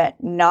turns out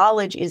that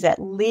knowledge is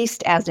at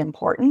least as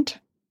important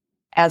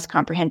as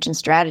comprehension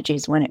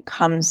strategies when it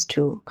comes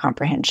to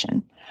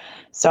comprehension.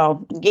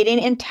 So getting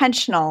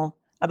intentional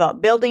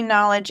about building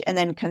knowledge and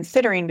then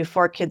considering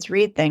before kids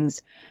read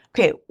things,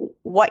 okay,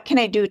 what can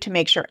I do to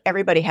make sure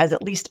everybody has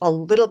at least a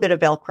little bit of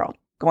Velcro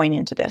going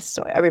into this?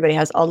 So everybody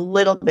has a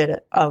little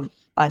bit of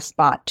a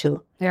spot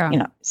to,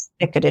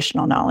 stick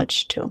additional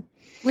knowledge to.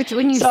 Which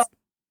when you...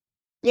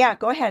 Yeah,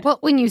 go ahead. Well,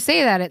 when you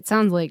say that, it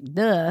sounds like,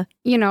 duh,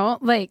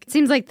 it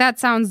seems like that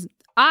sounds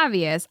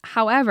obvious.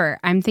 However,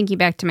 I'm thinking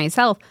back to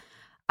myself,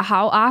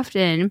 how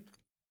often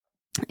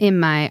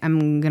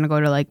I'm going to go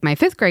to like my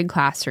 5th grade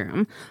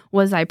classroom,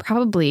 was I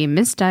probably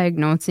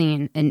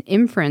misdiagnosing an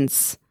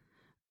inference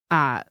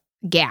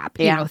gap,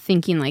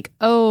 thinking like,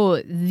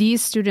 oh,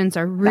 these students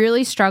are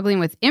really struggling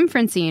with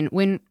inferencing,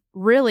 when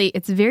really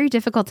it's very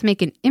difficult to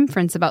make an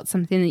inference about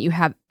something that you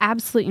have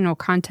absolutely no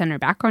content or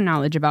background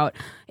knowledge about.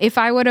 If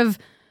I would have,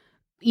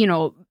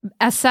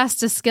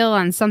 assessed a skill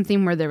on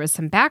something where there was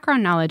some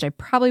background knowledge, I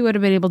probably would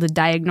have been able to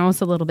diagnose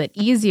a little bit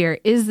easier.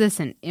 Is this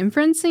an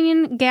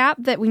inferencing gap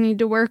that we need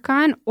to work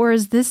on? Or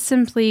is this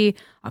simply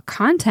a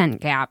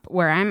content gap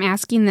where I'm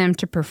asking them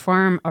to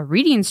perform a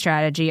reading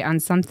strategy on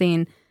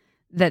something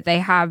that they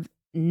have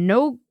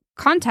no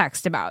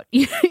context about?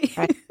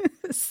 Right.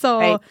 So,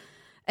 right.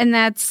 And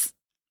that's...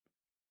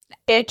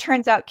 It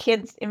turns out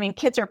kids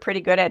are pretty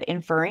good at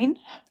inferring.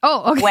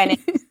 Oh, okay.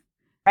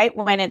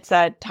 When it's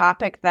a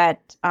topic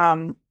that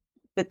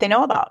they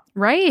know about.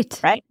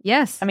 Right.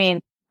 Yes.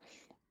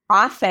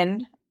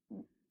 Often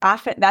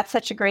that's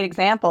such a great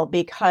example,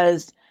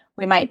 because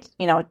we might,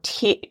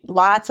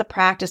 lots of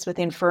practice with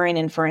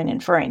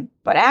inferring.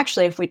 But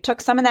actually, if we took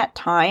some of that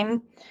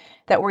time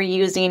that we're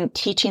using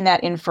teaching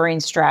that inferring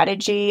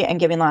strategy and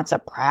giving lots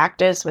of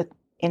practice with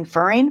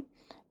inferring,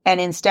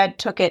 and instead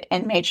took it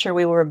and made sure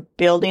we were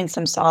building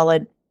some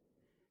solid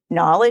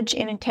knowledge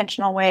in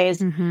intentional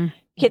ways,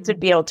 kids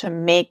would be able to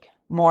make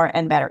more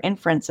and better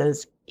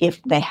inferences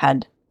if they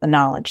had the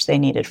knowledge they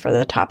needed for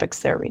the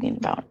topics they're reading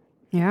about.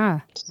 Yeah.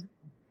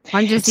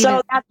 That's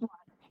one.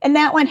 And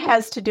that one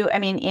has to do,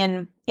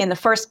 in the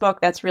first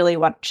book, that's really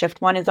what Shift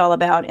 1 is all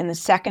about. In the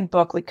second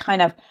book, we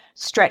kind of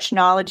stretch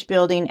knowledge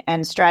building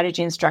and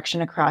strategy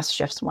instruction across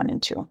Shifts 1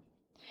 and 2.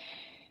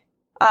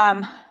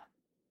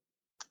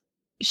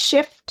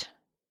 Shift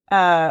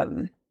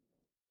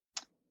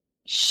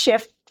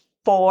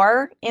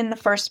 4 in the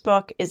first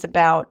book is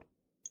about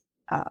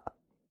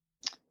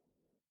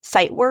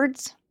sight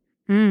words.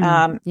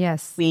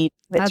 Yes. We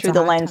went through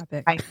the lens of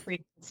high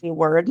frequency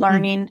word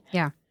learning.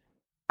 Yeah.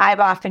 I've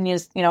often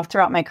used,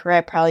 throughout my career,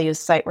 I probably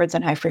used sight words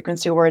and high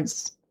frequency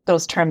words,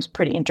 those terms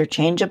pretty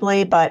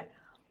interchangeably, but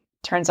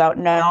turns out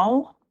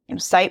no.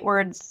 Sight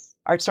words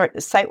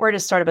sight word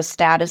is sort of a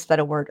status that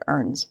a word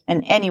earns,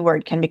 and any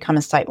word can become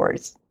a sight word.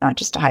 It's not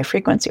just a high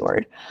frequency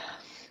word.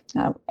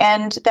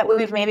 And that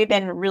we've maybe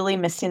been really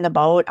missing the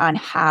boat on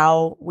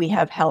how we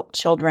have helped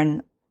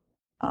children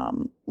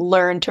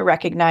learn to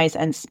recognize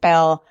and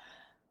spell,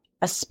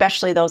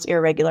 especially those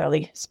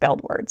irregularly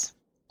spelled words.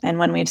 And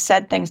when we've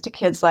said things to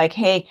kids like,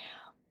 hey,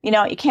 you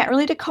can't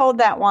really decode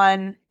that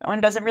one. That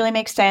one doesn't really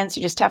make sense.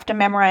 You just have to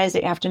memorize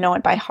it. You have to know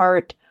it by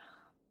heart.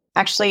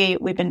 Actually,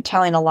 we've been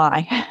telling a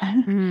lie.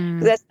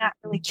 That's not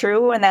really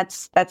true. And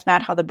that's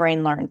not how the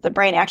brain learns. The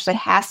brain actually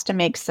has to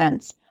make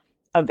sense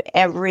of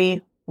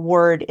every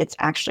word it's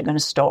actually going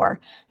to store.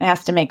 It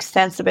has to make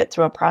sense of it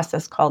through a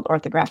process called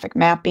orthographic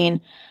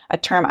mapping, a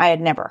term I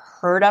had never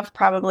heard of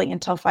probably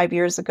until 5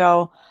 years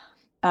ago.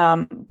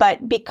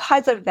 But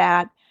because of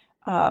that,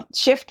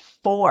 Shift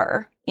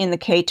 4 in the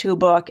K2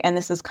 book, and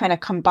this is kind of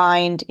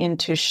combined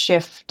into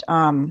Shift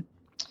 4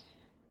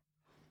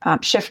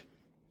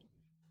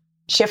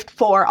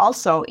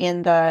 also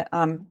in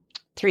the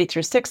 3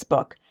 through 6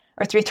 book,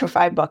 or 3 through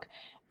 5 book,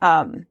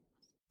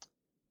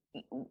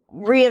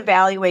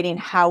 reevaluating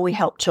how we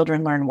help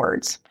children learn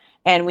words.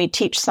 And we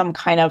teach some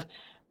kind of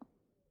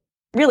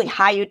really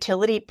high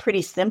utility,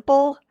 pretty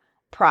simple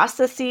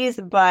processes,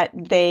 but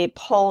they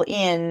pull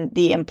in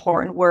the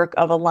important work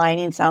of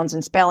aligning sounds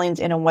and spellings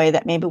in a way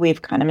that maybe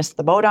we've kind of missed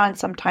the boat on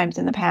sometimes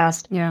in the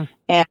past. Yeah.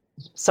 And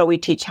so we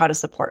teach how to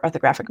support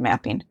orthographic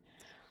mapping.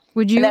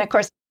 Would you? And then, of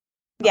course,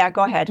 yeah,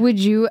 go ahead. Would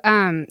you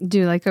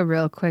do like a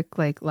real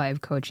quick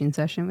live coaching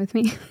session with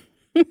me?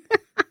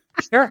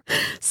 Sure.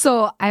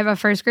 So I have a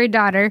first grade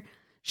daughter.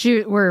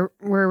 She's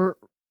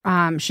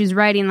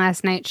writing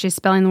last night. She's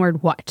spelling the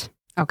word what.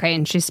 Okay,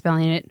 and she's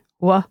spelling it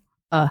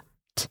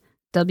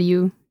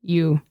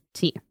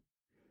W-U-T.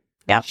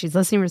 Yeah. She's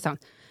listening for sounds.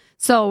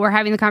 So we're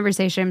having the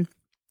conversation.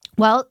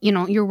 Well,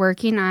 you're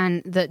working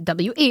on the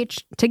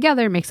W-H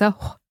together makes a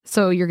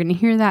So you're going to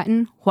hear that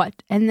in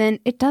what, and then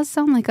it does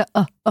sound like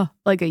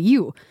like a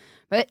U,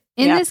 but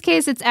in this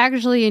case, it's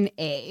actually an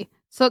A.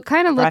 So it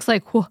kind of looks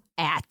like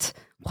at,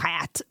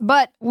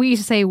 but we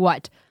say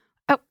what.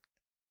 Oh,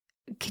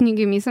 can you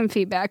give me some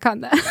feedback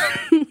on that?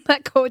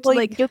 That coach, well,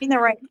 you're doing the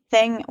right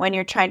thing when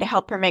you're trying to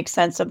help her make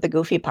sense of the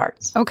goofy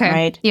parts. Okay.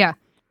 Right. Yeah.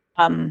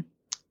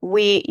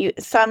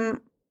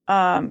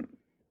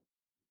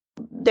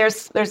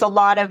 There's a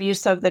lot of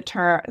use of the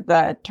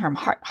term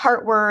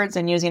heart words,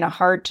 and using a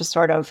heart to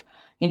sort of,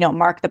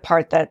 mark the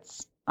part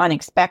that's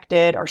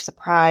unexpected or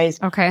surprise.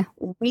 Okay.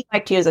 We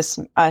like to use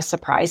a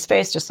surprise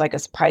face, just like a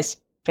surprise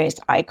face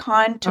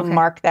icon, to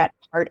mark that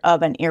part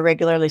of an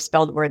irregularly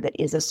spelled word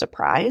that is a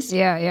surprise.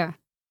 Yeah, yeah.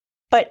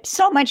 But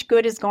so much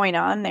good is going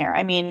on there.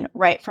 I mean,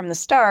 right from the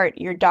start,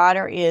 your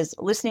daughter is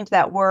listening to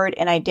that word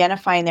and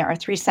identifying there are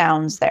 3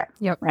 sounds there.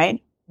 Yep.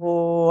 Right?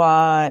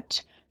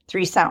 What?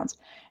 3 sounds.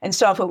 And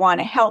so if we want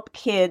to help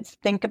kids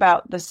think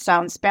about the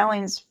sound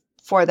spellings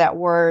for that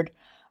word,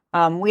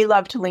 we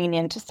love to lean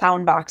into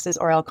sound boxes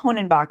or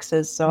Elkonin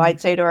boxes. So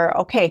I'd say to her,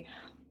 okay,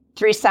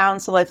 3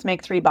 sounds, so let's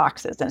make 3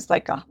 boxes. And it's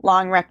like a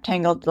long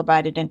rectangle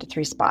divided into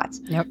 3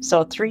 spots. Yep.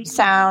 So 3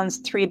 sounds,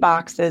 3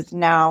 boxes.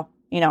 Now,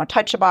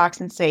 touch a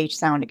box and say each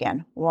sound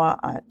again.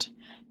 What?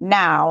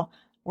 Now,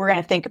 we're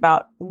going to think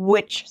about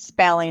which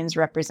spellings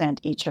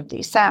represent each of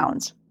these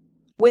sounds.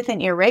 With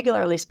an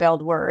irregularly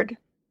spelled word,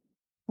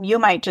 you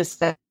might just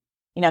say,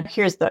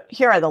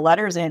 here are the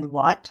letters in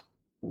what.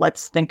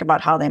 Let's think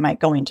about how they might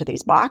go into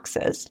these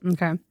boxes.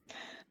 Okay.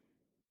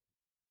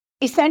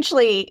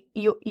 Essentially,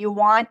 you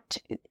want,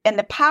 and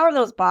the power of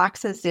those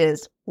boxes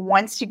is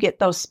once you get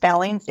those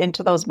spellings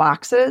into those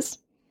boxes,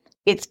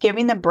 it's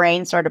giving the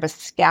brain sort of a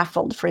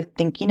scaffold for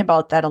thinking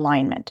about that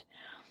alignment.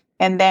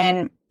 And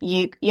then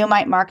you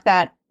might mark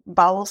that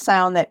vowel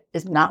sound that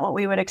is not what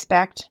we would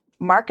expect.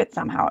 Mark it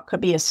somehow. It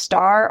could be a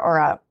star or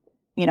a,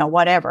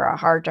 whatever, a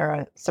heart or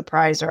a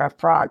surprise or a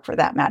frog for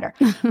that matter.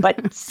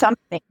 But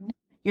something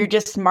you're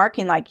just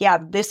marking like, yeah,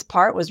 this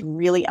part was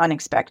really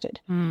unexpected.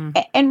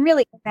 And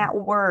really that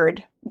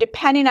word,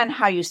 depending on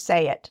how you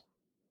say it.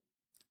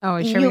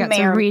 Oh, sure. We got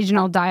some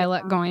regional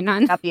dialect going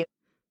on.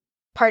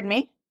 Pardon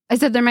me? I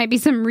said there might be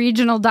some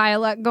regional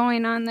dialect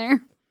going on there.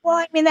 Well,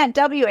 I mean, that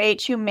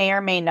WH, you may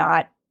or may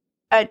not,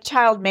 a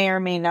child may or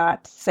may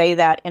not say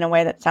that in a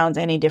way that sounds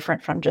any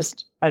different from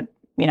just a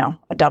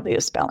W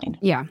spelling.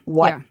 Yeah.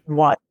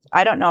 What.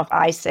 I don't know if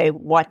I say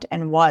what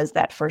and was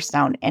that first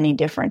sound any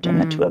different in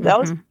the two of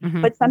those,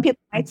 but some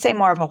people might say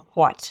more of a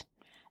what,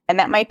 and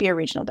that might be a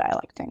regional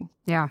dialect thing.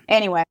 Yeah.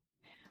 Anyway,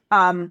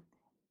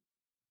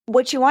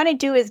 what you want to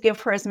do is give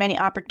her as many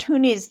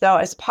opportunities though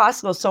as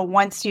possible. So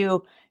once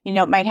you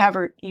might have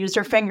her use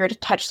her finger to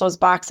touch those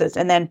boxes,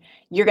 and then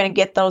you're going to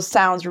get those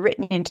sounds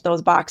written into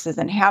those boxes,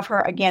 and have her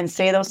again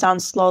say those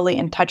sounds slowly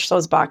and touch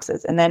those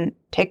boxes, and then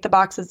take the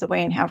boxes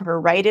away and have her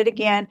write it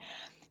again,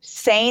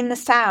 saying the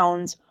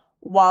sounds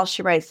while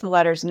she writes the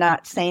letters,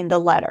 not saying the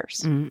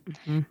letters. And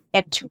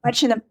too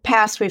much in the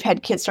past, we've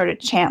had kids sort of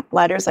chant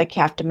letters like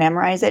you have to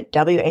memorize it,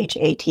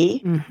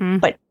 WHAT.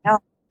 But no,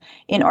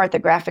 in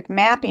orthographic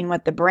mapping,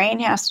 what the brain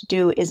has to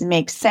do is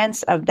make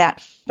sense of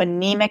that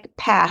phonemic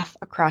path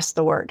across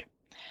the word.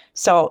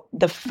 So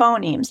the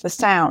phonemes, the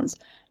sounds,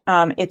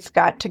 it's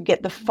got to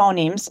get the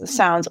phonemes, the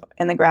sounds,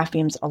 and the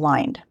graphemes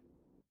aligned.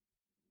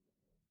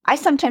 I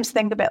sometimes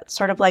think about it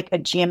sort of like a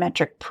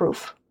geometric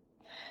proof.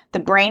 The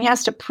brain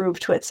has to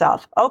prove to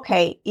itself,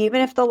 okay,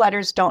 even if the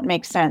letters don't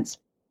make sense,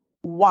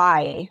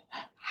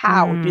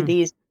 how do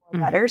these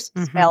letters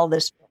spell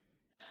this word?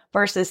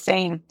 Versus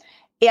saying,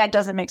 yeah, it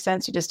doesn't make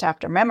sense, you just have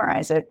to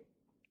memorize it.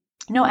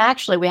 No,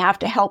 actually, we have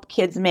to help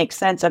kids make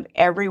sense of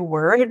every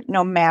word,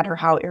 no matter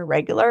how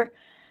irregular.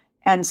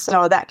 And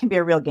so that can be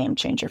a real game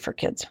changer for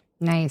kids.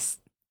 Nice.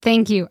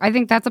 Thank you. I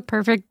think that's a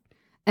perfect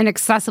and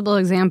accessible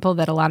example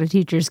that a lot of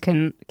teachers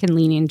can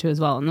lean into as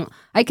well. And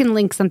I can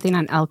link something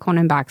on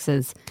Elkonin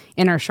boxes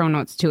in our show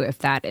notes too, if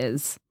that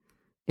is.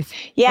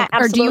 Yeah,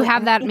 or absolutely. do you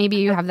have that? Maybe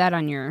you have that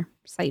on your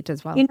site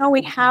as well.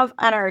 We have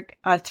on our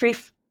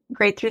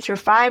grade 3 through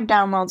 5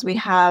 downloads, we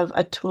have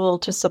a tool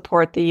to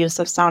support the use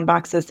of sound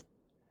boxes.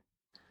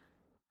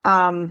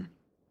 I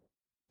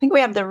think we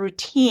have the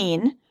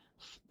routine.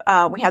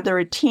 We have the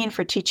routine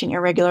for teaching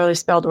irregularly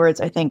spelled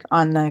words, I think,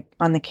 on the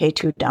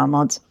K2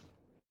 downloads.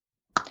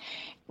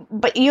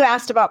 But you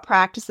asked about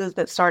practices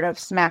that sort of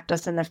smacked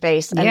us in the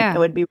face. And it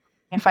would be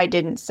if I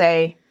didn't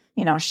say,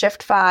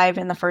 Shift 5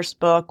 in the first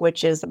book,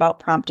 which is about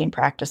prompting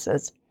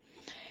practices.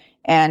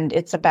 And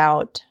it's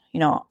about,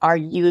 our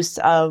use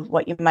of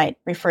what you might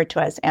refer to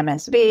as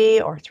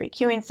MSV or 3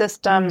 cueing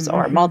systems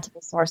or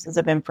multiple sources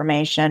of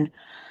information.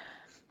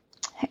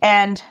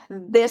 And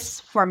this,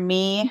 for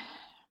me,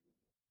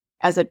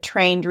 as a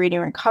trained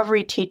reading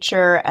recovery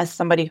teacher, as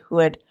somebody who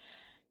had,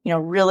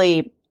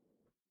 really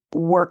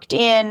worked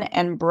in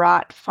and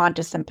brought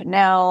Fontes and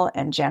Pinnell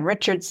and Jan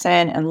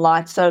Richardson and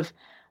lots of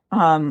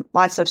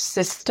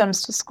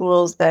systems to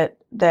schools that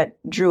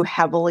drew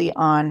heavily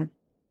on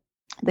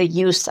the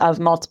use of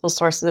multiple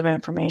sources of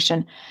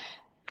information.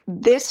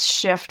 This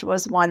shift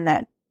was one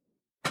that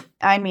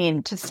I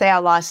mean, to say I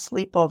lost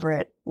sleep over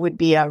it would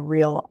be a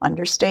real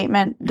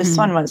understatement. This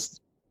one was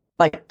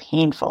like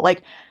painful.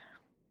 Like,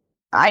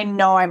 I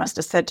know I must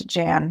have said to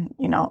Jan,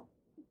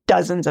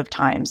 dozens of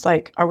times,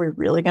 like, are we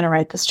really going to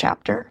write this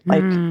chapter?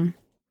 Like, can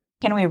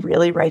we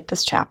really write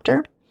this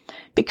chapter?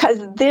 Because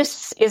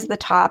this is the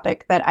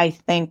topic that I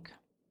think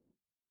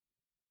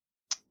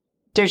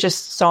there's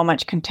just so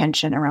much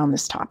contention around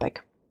this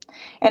topic.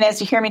 And as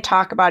you hear me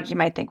talk about it, you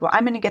might think, well,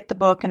 I'm going to get the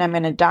book and I'm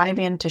going to dive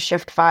into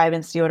Shift 5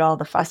 and see what all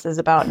the fuss is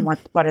about and what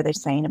are they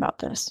saying about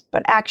this.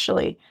 But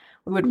actually,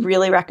 we would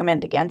really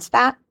recommend against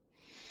that,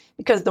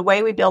 because the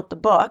way we built the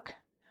book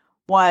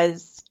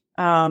was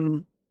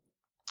to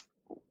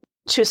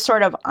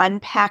sort of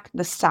unpack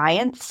the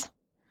science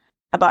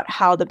about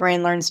how the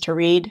brain learns to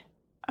read,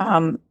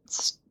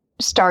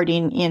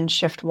 starting in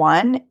Shift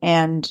 1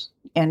 and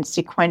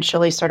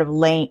sequentially sort of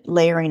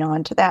layering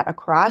onto that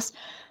across,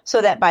 so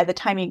that by the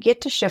time you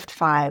get to Shift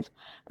 5,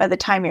 by the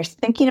time you're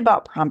thinking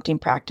about prompting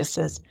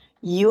practices,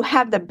 you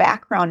have the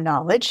background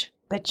knowledge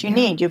that you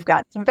need. You've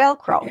got some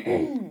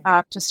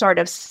Velcro to sort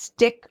of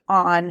stick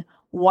on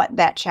what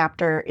that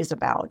chapter is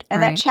about.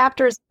 And that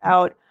chapter is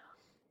about,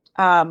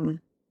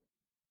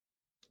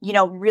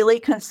 really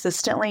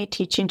consistently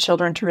teaching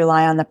children to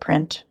rely on the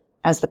print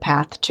as the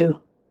path to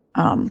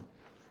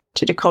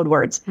decode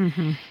words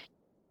in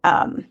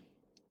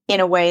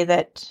a way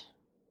that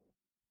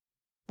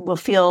will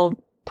feel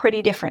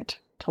pretty different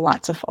to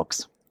lots of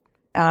folks.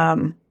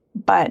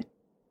 But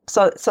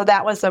so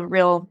that was that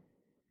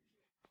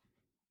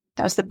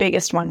was the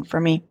biggest one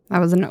for me. That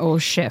was an O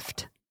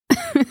shift.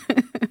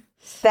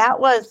 That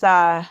was,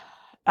 I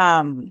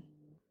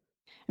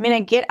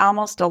get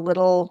almost a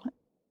little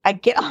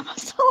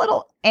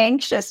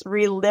anxious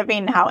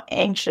reliving how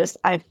anxious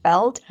I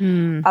felt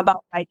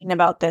about writing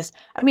about this.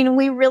 I mean,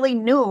 we really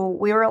knew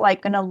we were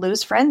like going to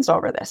lose friends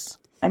over this.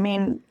 I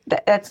mean,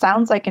 that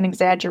sounds like an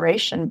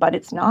exaggeration, but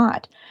it's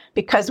not,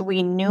 because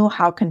we knew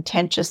how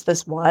contentious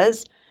this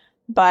was.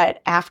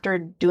 But after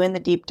doing the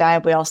deep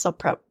dive, we also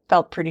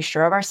felt pretty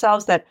sure of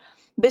ourselves that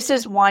this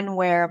is one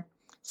where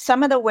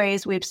some of the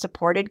ways we've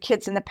supported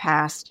kids in the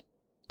past,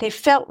 they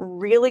felt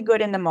really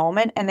good in the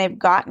moment, and they've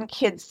gotten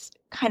kids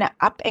kind of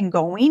up and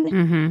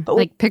going. But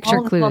like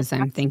picture clues,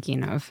 I'm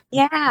thinking of.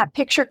 Yeah,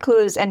 picture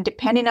clues. And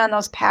depending on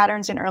those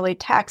patterns in early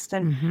text,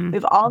 and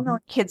we've all known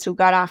kids who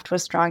got off to a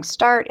strong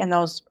start in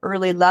those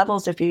early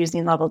levels if you're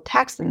using leveled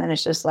text, and then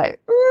it's just like,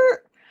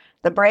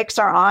 the brakes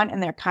are on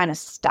and they're kind of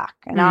stuck.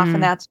 And often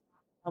that's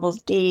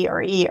levels D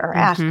or E or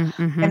F.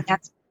 And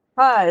that's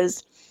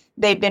because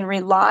they've been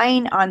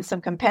relying on some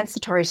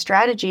compensatory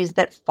strategies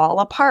that fall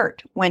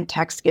apart when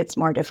text gets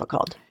more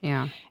difficult.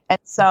 Yeah. And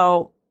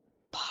so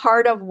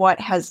part of what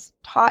has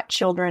taught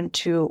children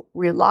to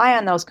rely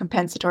on those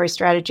compensatory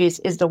strategies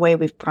is the way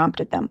we've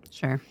prompted them.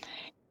 Sure.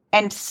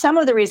 And some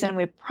of the reason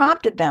we've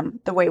prompted them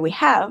the way we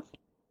have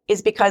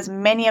is because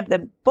many of the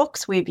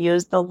books we've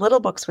used, the little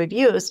books we've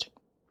used,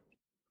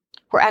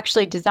 were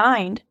actually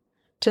designed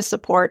to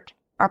support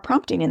our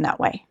prompting in that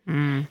way.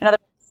 In other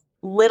words,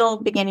 little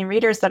beginning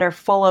readers that are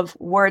full of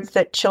words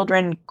that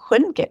children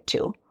couldn't get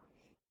to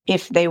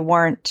if they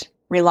weren't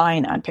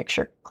relying on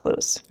picture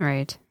clues.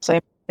 Right. So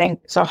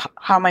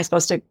how am I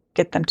supposed to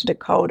get them to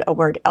decode a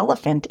word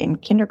elephant in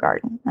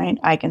kindergarten, right?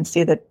 I can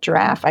see the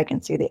giraffe, I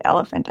can see the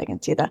elephant, I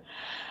can see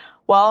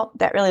well,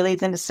 that really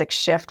leads into sixth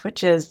shift,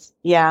 which is,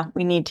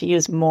 we need to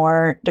use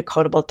more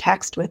decodable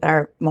text with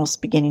our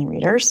most beginning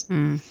readers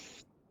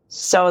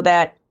so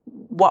that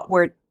what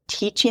we're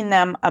teaching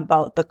them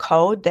about the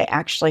code, they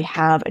actually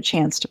have a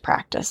chance to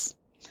practice.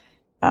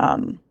 I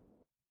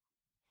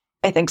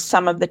think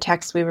some of the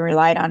texts we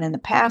relied on in the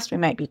past, we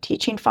might be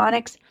teaching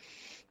phonics,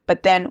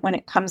 but then when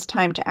it comes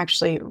time to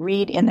actually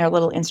read in their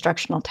little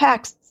instructional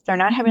texts, they're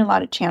not having a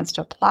lot of chance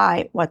to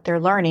apply what they're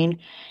learning,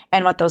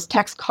 and what those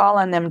texts call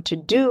on them to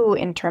do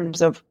in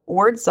terms of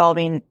word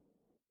solving.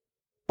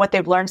 What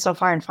they've learned so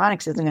far in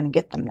phonics isn't going to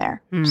get them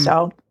there.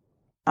 So,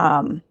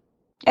 and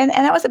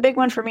that was a big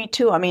one for me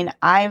too. I mean,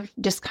 I've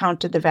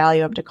discounted the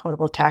value of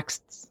decodable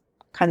texts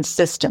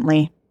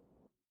consistently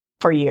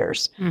for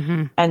years.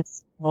 And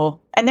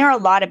there are a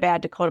lot of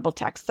bad decodable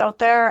texts out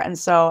there. And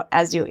so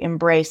as you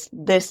embrace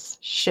this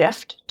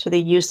shift to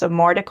the use of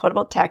more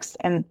decodable text,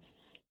 and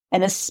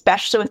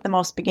especially with the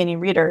most beginning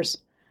readers,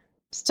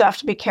 still have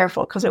to be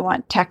careful, because we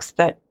want texts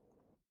that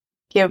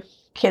give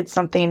kids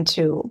something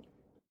to,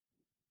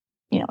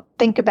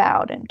 think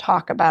about and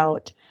talk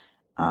about.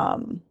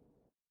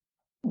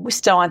 We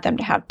still want them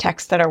to have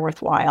texts that are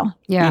worthwhile,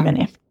 even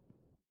if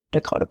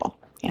decodable.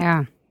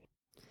 Yeah.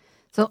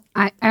 So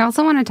I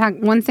also want to talk,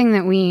 one thing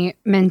that we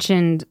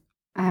mentioned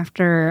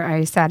after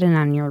I sat in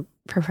on your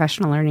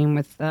professional learning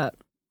with the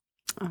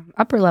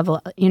upper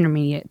level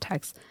intermediate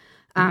text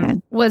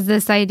was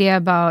this idea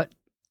about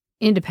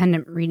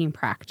independent reading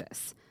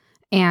practice.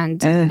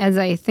 And as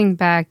I think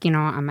back,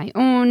 on my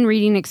own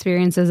reading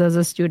experiences as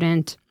a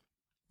student,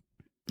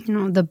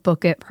 the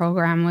Book It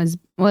program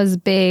was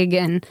big,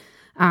 and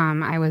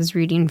I was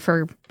reading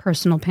for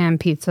personal pan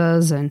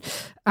pizzas. And,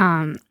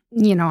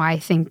 I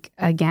think,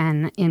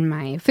 again, in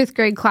my fifth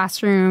grade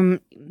classroom,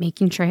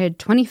 making sure I had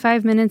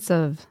 25 minutes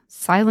of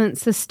silent,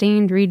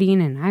 sustained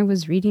reading, and I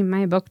was reading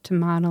my book to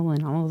model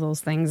and all of those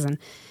things. And,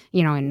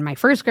 in my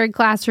first grade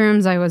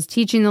classrooms, I was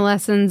teaching the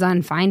lessons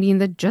on finding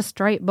the just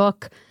right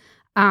book.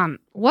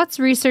 What's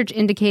research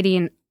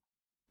indicating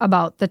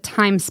about the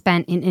time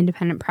spent in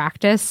independent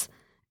practice,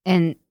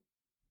 and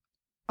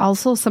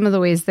also some of the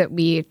ways that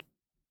we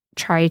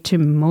try to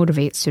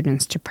motivate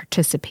students to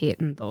participate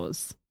in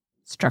those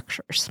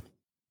structures?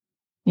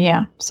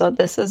 Yeah, so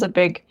this is a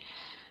big,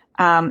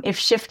 if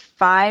Shift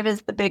 5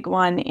 is the big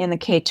one in the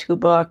K2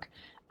 book,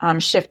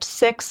 Shift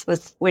 6,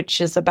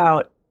 which is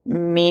about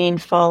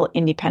meaningful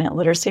independent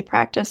literacy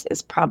practice,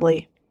 is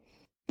probably,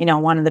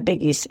 one of the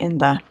biggies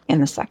in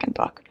the second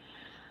book.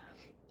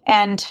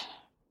 And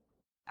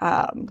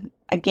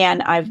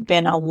again, I've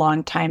been a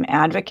longtime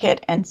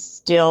advocate, and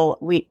still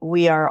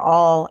we are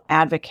all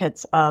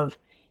advocates of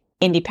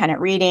independent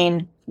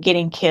reading,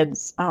 getting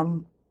kids,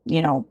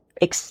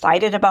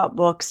 excited about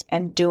books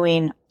and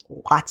doing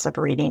lots of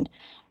reading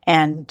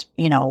and,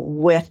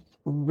 with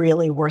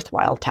really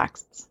worthwhile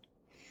texts.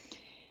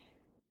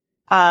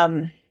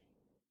 But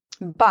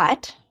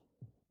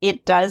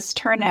it does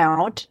turn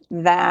out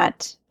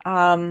that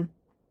some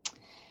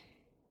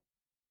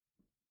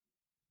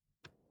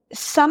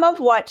of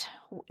what,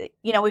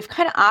 we've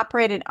kind of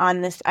operated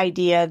on this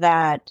idea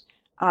that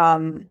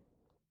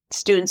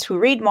students who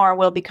read more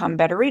will become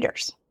better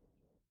readers,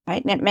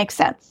 right? And it makes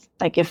sense.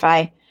 Like if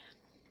I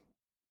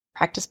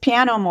practice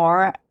piano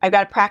more, I've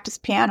got to practice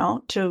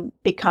piano to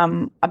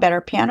become a better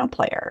piano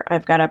player.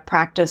 I've got to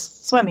practice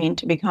swimming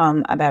to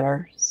become a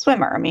better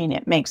swimmer. I mean,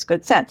 it makes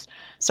good sense.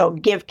 So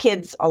give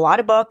kids a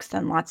lot of books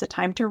and lots of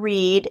time to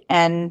read,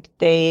 and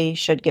they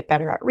should get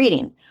better at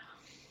reading.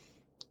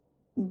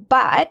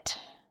 But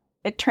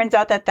it turns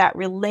out that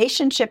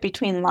relationship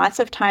between lots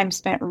of time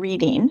spent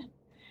reading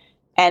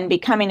and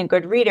becoming a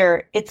good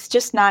reader, it's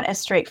just not as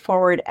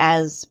straightforward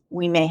as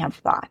we may have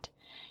thought.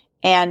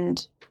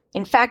 And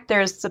in fact,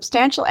 there's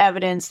substantial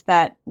evidence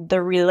that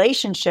the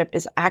relationship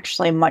is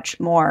actually much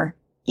more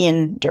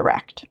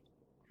indirect.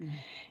 Mm-hmm.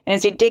 And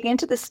as you dig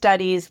into the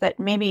studies that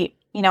maybe,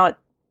 you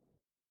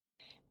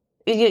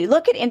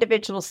look at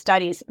individual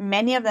studies,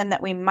 many of them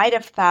that we might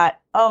have thought,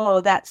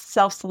 oh, that's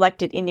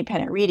self-selected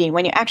independent reading.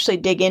 When you actually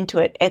dig into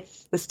it,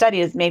 the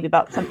study is maybe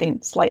about something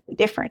slightly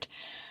different.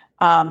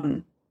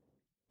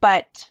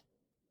 But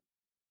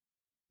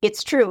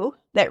it's true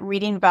that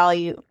reading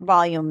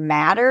volume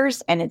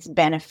matters and it's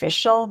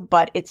beneficial,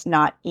 but it's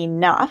not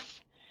enough.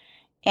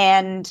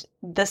 And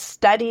the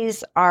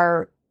studies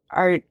are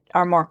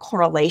more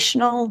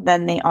correlational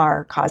than they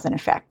are cause and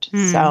effect.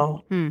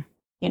 So,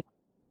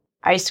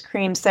 ice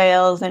cream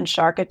sales and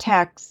shark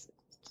attacks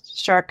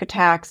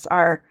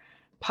are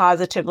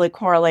positively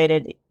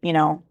correlated,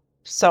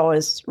 so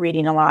is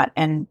reading a lot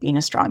and being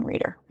a strong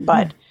reader.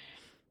 But,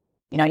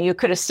 you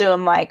could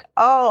assume like,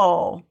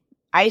 oh,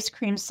 ice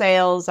cream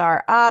sales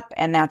are up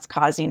and that's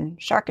causing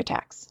shark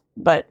attacks.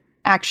 But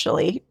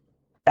actually,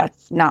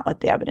 that's not what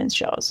the evidence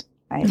shows.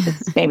 Right?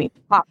 It's maybe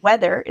hot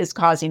weather is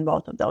causing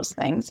both of those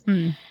things.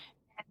 And,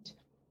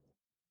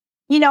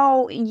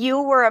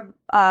 you were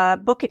a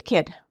Book It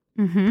kid,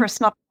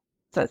 personal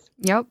practices.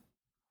 Yep.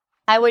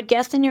 I would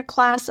guess in your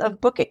class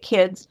of Book It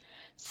kids,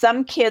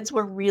 some kids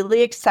were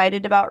really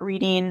excited about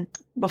reading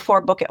before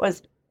Book It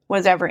was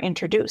ever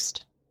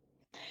introduced.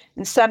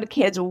 And some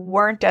kids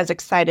weren't as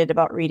excited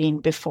about reading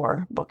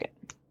before Book It.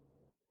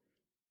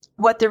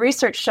 What the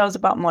research shows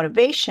about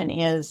motivation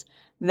is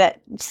that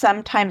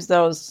sometimes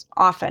those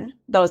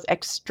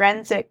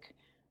extrinsic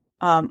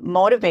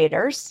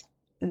motivators,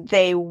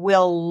 they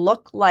will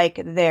look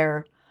like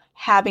they're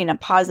having a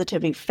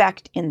positive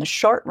effect in the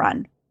short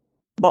run.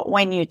 But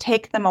when you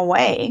take them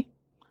away,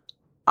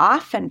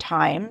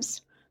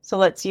 oftentimes, so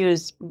let's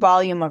use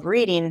volume of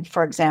reading,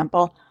 for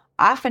example,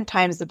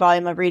 oftentimes the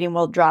volume of reading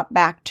will drop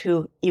back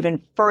even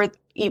further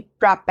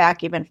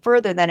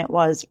than it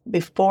was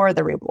before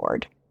the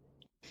reward.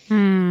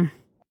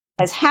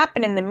 Has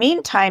happened in the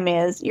meantime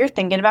is you're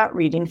thinking about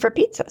reading for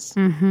pizzas,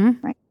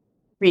 right?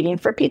 Reading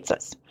for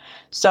pizzas.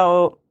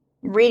 So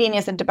reading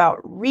isn't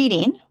about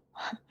reading.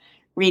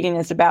 Reading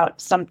is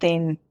about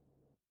something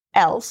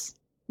else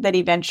that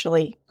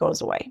eventually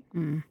goes away.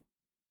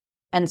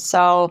 And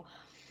so,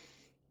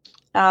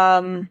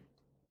 getting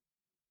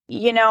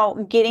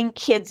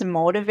kids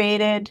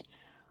motivated,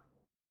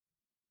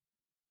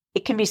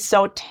 it can be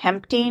so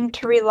tempting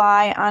to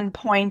rely on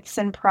points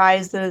and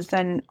prizes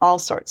and all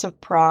sorts of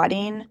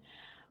prodding,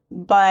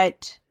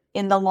 but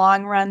in the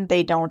long run,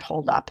 they don't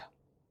hold up.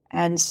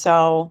 And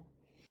so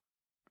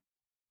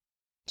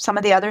some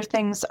of the other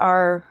things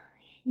are,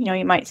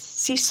 you might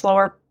see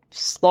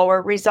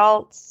slower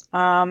results,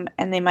 and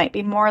they might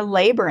be more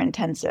labor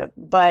intensive,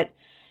 but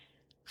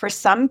for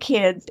some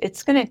kids,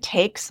 it's going to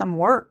take some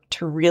work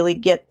to really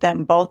get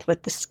them both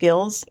with the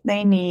skills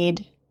they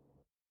need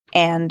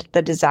and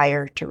the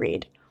desire to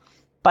read.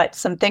 But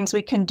some things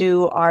we can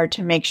do are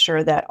to make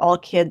sure that all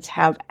kids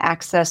have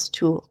access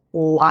to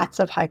lots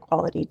of high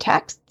quality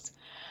texts.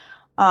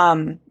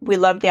 We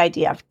love the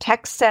idea of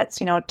text sets,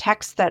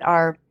 texts that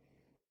are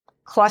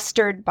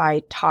clustered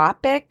by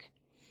topic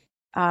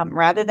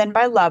rather than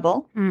by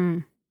level.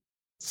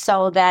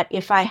 So that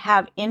if I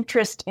have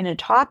interest in a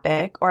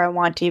topic or I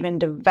want to even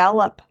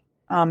develop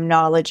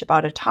knowledge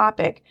about a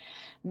topic,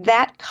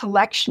 that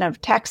collection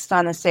of texts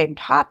on the same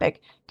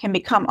topic can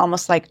become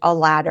almost like a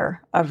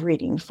ladder of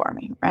reading for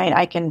me, right?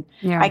 I can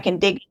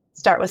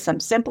start with some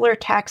simpler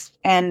texts,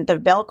 and the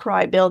Velcro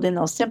I build in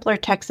those simpler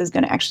texts is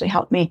going to actually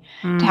help me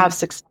to have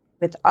success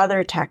with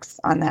other texts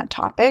on that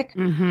topic.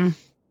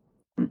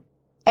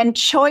 And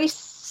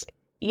choice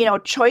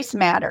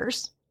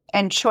matters,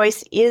 and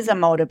choice is a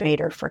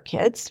motivator for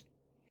kids.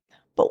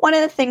 But one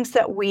of the things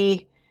that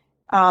we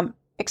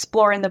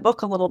explore in the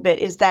book a little bit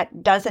is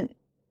that doesn't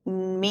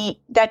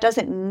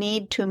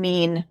need to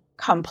mean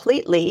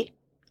completely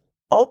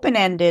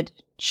open-ended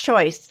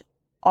choice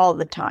all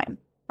the time,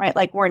 right?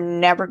 Like we're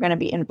never going to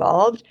be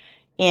involved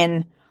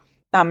in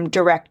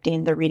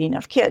directing the reading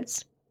of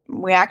kids.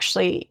 We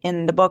actually,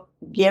 in the book,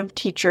 give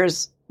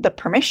teachers the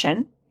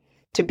permission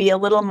to be a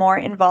little more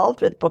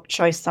involved with book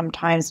choice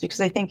sometimes,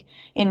 because I think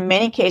in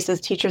many cases,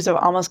 teachers have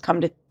almost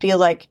come to feel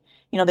like,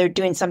 they're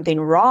doing something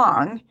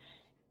wrong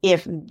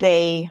if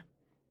they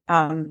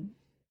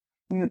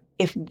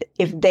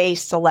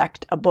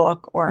select a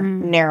book or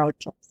narrow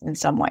choice in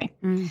some way.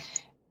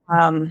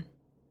 And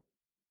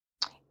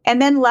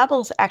then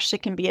levels actually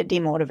can be a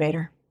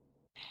demotivator.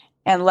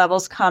 And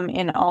levels come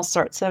in all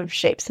sorts of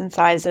shapes and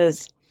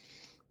sizes.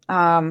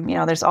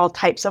 There's all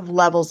types of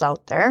levels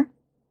out there.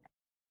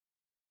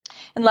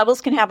 And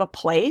levels can have a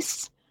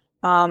place.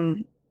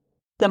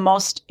 The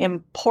most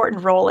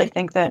important role I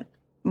think that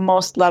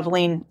most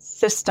leveling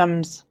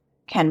systems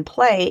can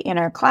play in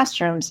our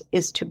classrooms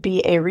is to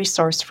be a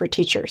resource for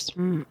teachers.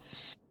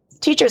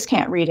 Teachers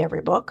can't read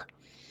every book,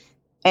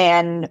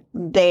 and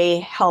they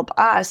help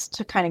us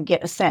to kind of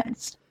get a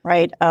sense,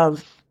 right,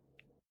 of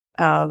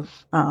the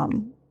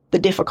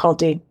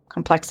difficulty,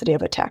 complexity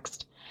of a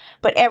text.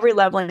 But every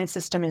leveling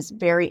system is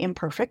very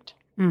imperfect.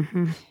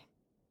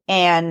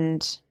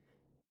 And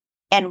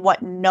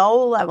what no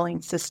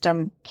leveling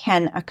system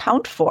can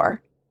account for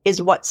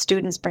is what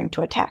students bring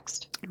to a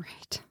text.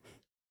 Right.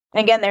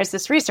 And again, there's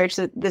this research,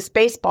 this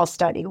baseball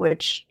study,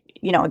 which,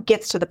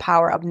 gets to the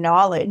power of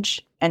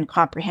knowledge and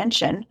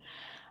comprehension.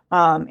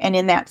 And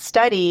in that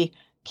study,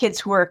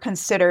 kids who were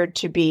considered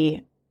to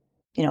be,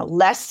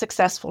 less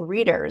successful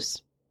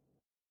readers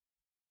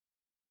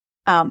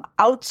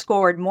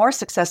outscored more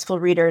successful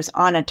readers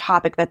on a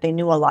topic that they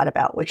knew a lot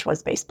about, which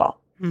was baseball.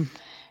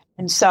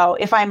 And so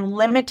if I'm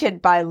limited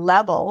by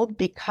level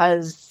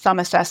because some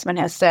assessment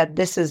has said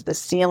this is the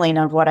ceiling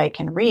of what I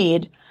can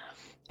read,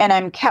 and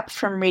I'm kept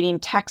from reading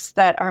texts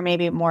that are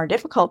maybe more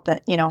difficult than,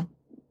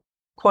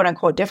 quote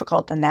unquote,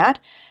 difficult than that,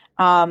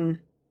 I'm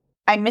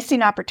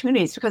missing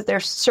opportunities, because there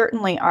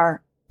certainly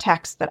are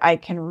texts that I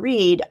can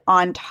read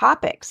on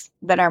topics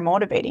that are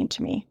motivating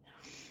to me.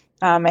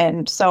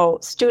 And so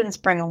students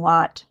bring a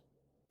lot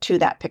to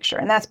that picture.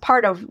 And that's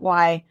part of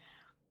why,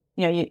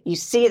 you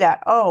see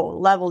that,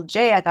 level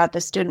J, I thought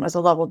the student was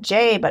a level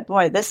J, but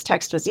boy, this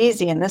text was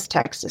easy and this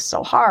text is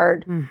so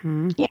hard.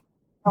 Yeah,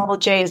 level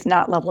J is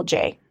not level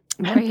J.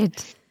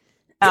 Right.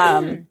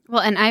 Well,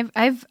 and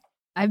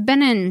I've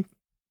been in,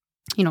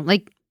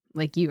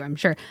 like you, I'm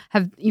sure,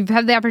 you've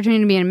had the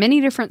opportunity to be in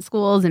many different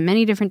schools and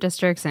many different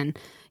districts. And,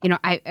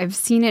 I've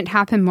seen it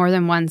happen more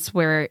than once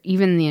where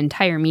even the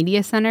entire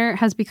media center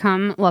has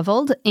become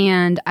leveled.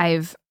 And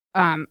I've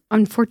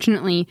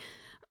unfortunately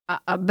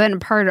been a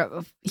part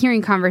of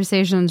hearing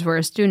conversations where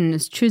a student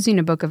is choosing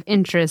a book of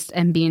interest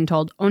and being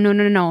told, oh,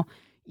 no,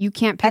 you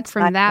can't pick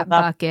from that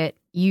bucket.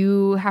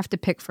 You have to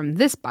pick from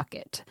this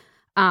bucket.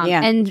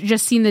 And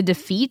just seeing the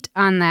defeat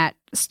on that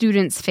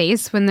student's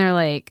face when they're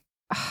like,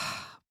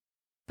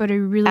 but I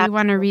really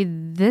want to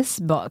read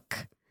this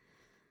book.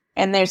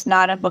 And there's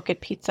not a book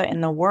at Pizza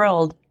in the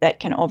world that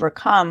can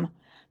overcome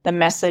the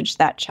message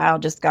that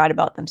child just got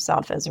about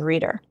themselves as a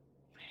reader.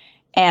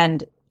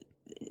 And,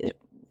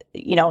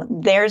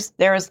 there's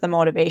the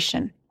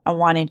motivation of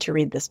wanting to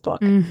read this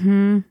book.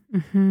 And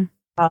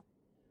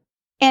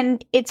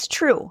it's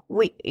true.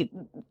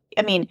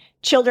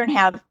 Children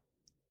have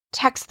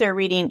texts they're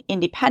reading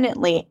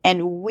independently,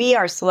 and we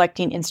are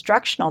selecting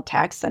instructional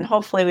texts. And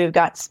hopefully we've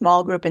got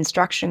small group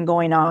instruction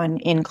going on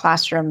in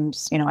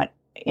classrooms, in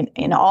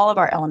all of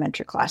our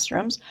elementary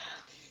classrooms.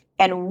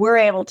 And we're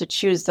able to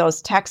choose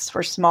those texts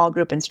for small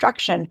group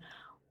instruction,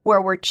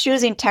 where we're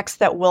choosing texts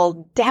that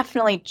will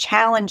definitely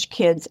challenge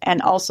kids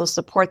and also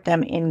support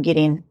them in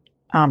getting,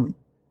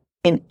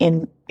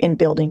 in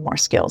building more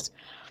skills.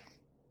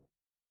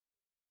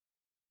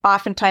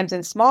 Oftentimes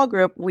in small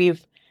group,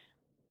 we've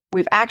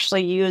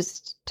actually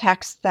used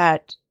texts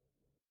that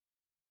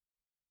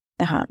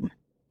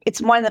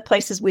it's one of the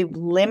places we've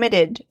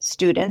limited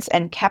students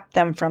and kept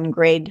them from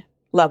grade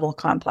level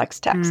complex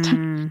text,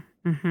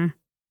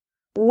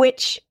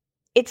 which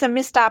it's a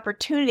missed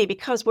opportunity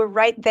because we're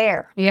right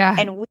there. Yeah.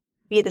 And we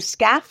be the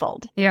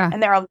scaffold. Yeah.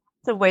 And there are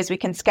lots of ways we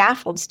can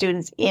scaffold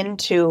students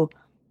into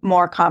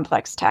more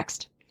complex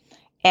text.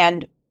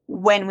 And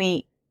when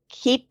we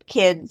keep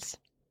kids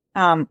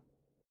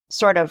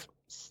sort of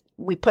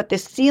we put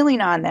this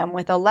ceiling on them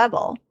with a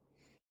level,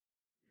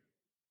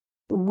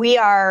 we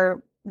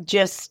are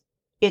just,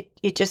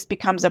 it just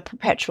becomes a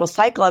perpetual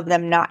cycle of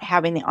them not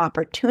having the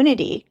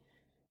opportunity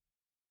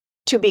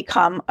to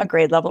become a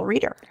grade level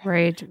reader.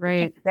 Right.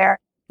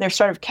 They're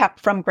sort of kept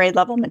from grade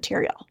level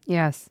material.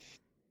 Yes.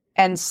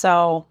 And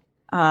so,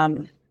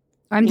 I'm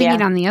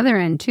thinking on the other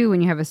end too,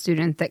 when you have a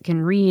student that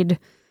can read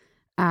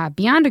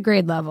beyond a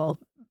grade level,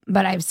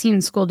 but I've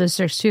seen school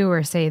districts too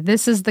where say,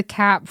 this is the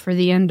cap for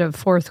the end of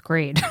 4th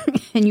grade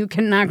and you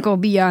cannot go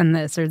beyond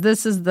this, or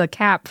this is the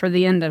cap for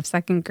the end of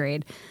 2nd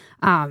grade.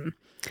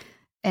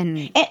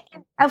 And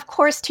of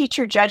course,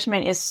 teacher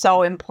judgment is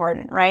so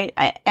important, right?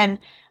 And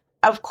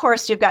of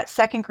course, you've got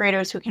 2nd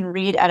graders who can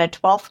read at a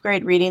 12th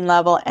grade reading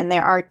level, and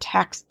there are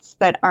texts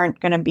that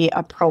aren't going to be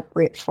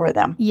appropriate for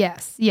them.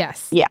 Yes. Yeah.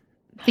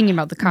 Thinking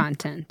about the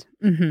content.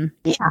 Mm-hmm.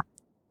 Yeah.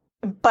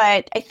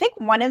 But I think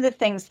one of the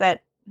things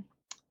that,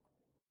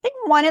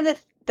 one of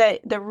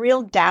the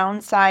real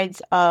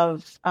downsides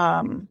of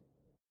the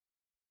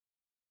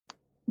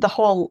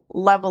whole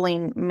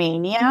leveling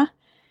mania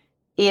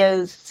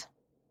is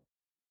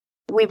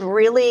we've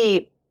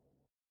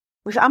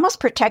almost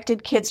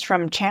protected kids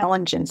from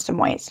challenge in some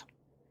ways.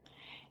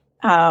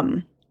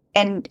 And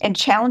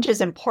challenge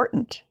is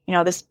important.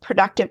 This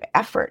productive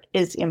effort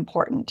is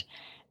important.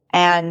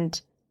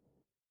 And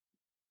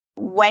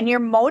when you're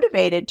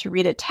motivated to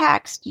read a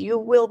text, you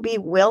will be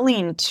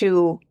willing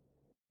to,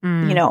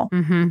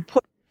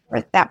 put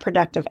forth that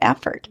productive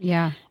effort.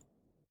 Yeah.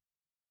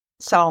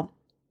 So.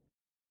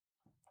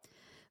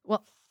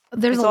 Well,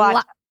 there's a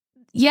lot.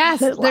 Yes,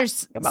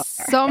 there's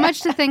so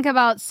much to think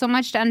about, so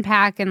much to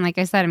unpack. And like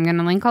I said, I'm going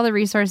to link all the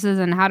resources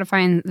and how to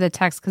find the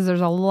text, because there's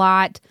a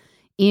lot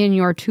in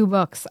your 2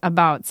 books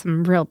about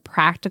some real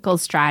practical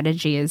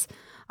strategies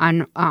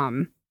on,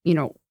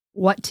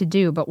 what to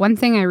do. But one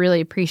thing I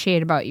really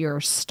appreciate about your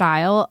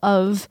style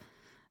of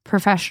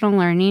professional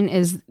learning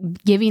is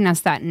giving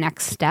us that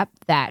next step,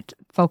 that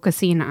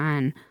focusing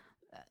on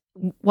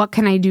what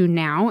can I do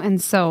now?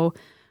 And so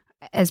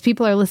as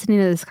people are listening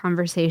to this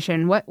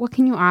conversation, what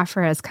can you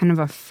offer as kind of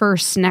a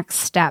first next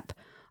step,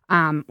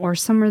 or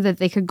somewhere that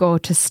they could go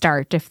to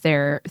start if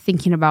they're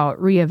thinking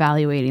about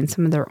reevaluating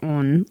some of their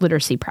own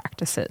literacy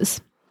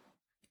practices?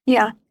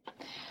 Yeah.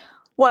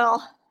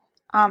 Well,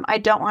 I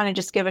don't want to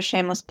just give a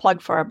shameless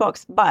plug for our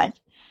books, but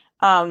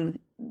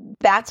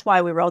that's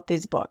why we wrote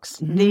these books.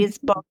 Mm-hmm. These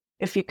books,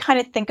 if you kind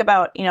of think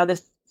about,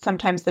 this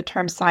sometimes the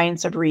term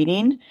science of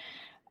reading,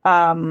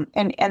 and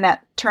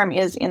that term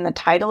is in the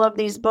title of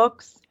these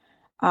books.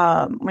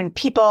 When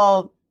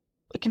people,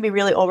 it can be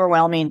really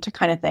overwhelming to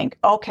kind of think,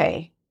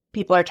 okay,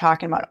 people are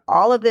talking about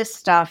all of this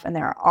stuff and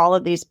there are all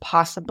of these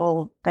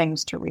possible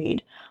things to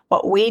read.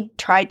 What we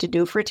tried to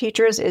do for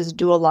teachers is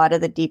do a lot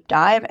of the deep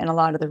dive and a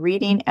lot of the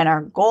reading. And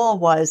our goal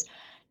was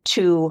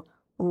to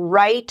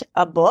write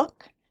a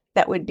book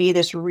that would be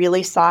this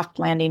really soft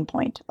landing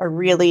point, or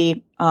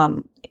really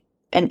an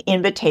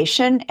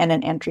invitation and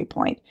an entry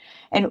point.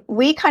 And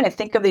we kind of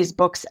think of these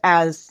books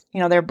as,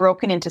 they're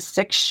broken into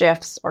 6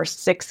 shifts or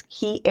 6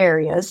 key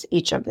areas,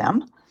 each of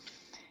them.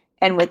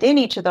 And within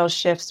each of those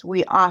shifts,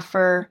 we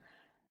offer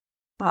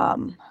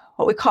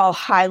what we call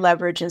high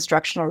leverage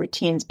instructional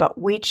routines. But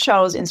we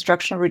chose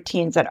instructional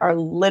routines that are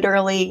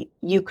literally,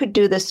 you could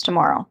do this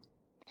tomorrow.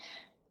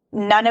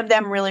 None of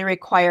them really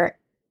require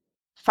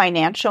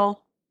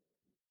financial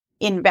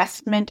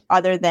investment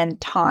other than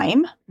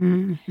time.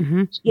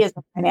 Mm-hmm. Is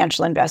a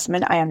financial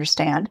investment, I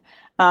understand.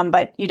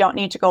 But you don't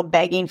need to go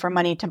begging for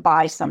money to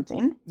buy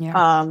something.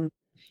 Yeah.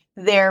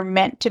 They're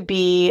meant to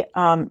be,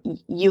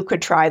 you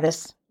could try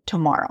this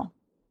tomorrow.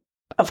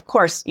 Of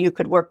course, you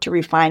could work to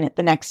refine it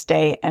the next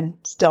day and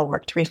still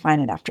work to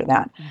refine it after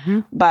that. Mm-hmm.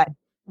 But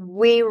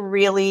we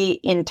really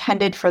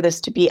intended for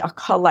this to be a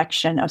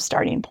collection of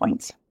starting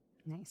points.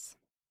 Nice.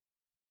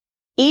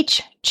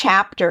 Each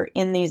chapter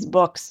in these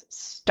books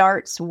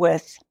starts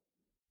with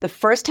the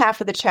first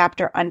half of the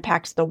chapter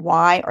unpacks the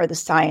why or the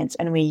science,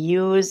 and we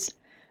use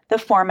the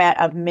format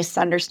of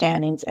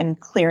misunderstandings and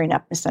clearing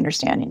up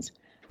misunderstandings.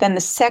 Then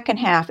the second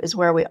half is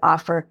where we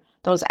offer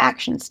those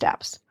action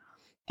steps.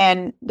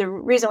 And the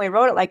reason we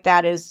wrote it like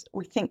that is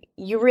we think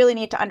you really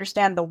need to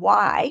understand the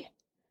why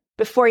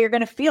before you're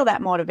going to feel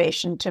that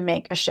motivation to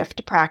make a shift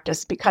to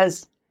practice,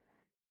 because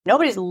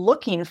nobody's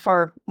looking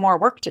for more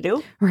work to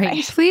do.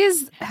 Right.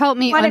 Please help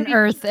me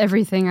unearth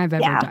everything I've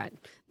ever done.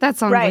 That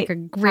sounds like a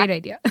great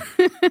idea.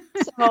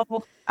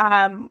 So,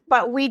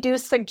 but we do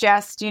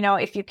suggest,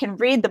 if you can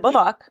read the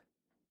book,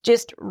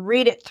 just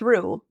read it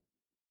through,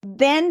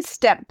 then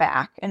step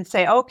back and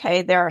say,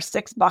 okay, there are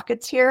 6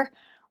 buckets here.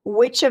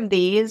 Which of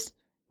these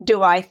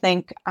do I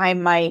think I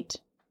might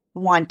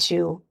want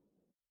to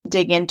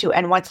dig into?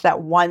 And what's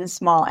that one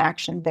small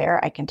action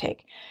there I can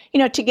take?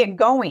 To get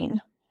going,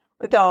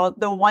 though,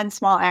 the one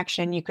small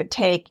action you could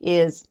take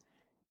is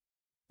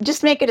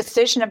just make a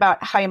decision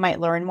about how you might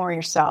learn more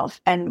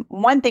yourself. And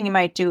one thing you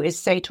might do is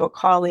say to a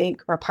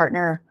colleague or a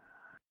partner,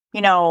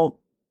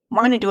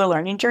 want to do a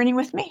learning journey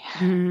with me?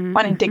 Mm-hmm.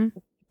 Want to dig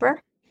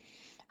deeper?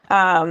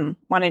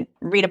 want to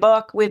read a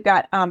book, we've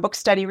got book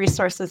study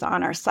resources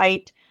on our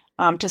site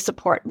to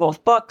support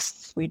both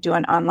books. We do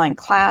an online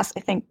class. I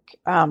think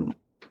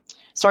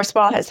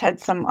Sourcewell has had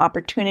some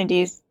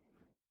opportunities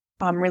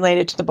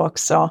related to the book.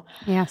 So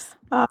yes.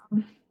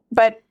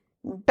 But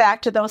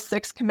back to those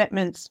 6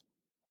 commitments,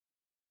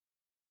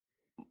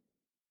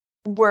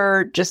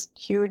 we're just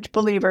huge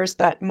believers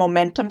that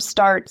momentum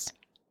starts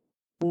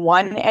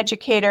one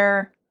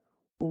educator,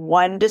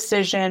 one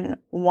decision,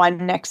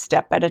 one next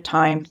step at a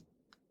time.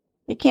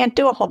 You can't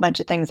do a whole bunch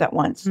of things at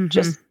once.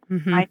 Just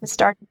find a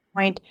starting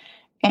point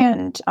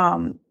and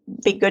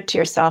be good to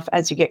yourself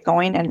as you get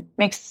going, and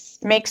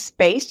make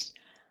space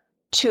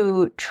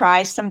to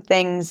try some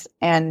things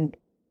and,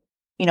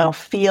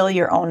 feel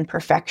your own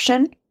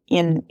perfection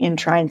in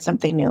trying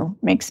something new.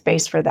 Make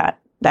space for that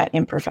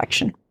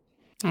imperfection.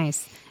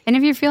 Nice. And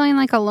if you're feeling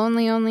like a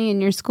lonely only in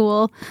your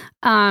school,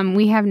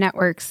 we have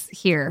networks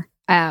here.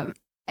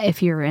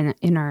 If you're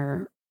in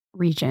our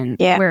region,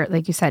 where,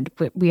 like you said,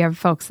 we have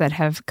folks that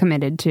have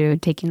committed to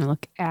taking a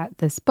look at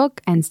this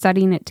book and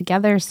studying it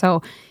together.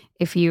 So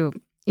if you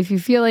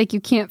feel like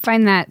you can't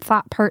find that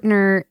thought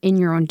partner in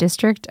your own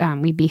district,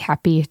 we'd be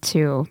happy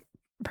to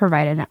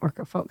provide a network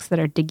of folks that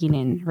are digging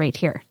in right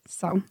here.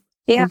 So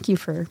thank you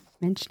for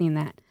mentioning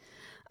that.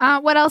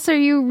 What else are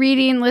you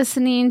reading,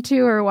 listening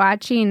to, or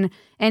watching?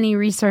 Any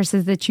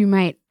resources that you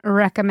might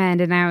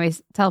recommend? And I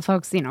always tell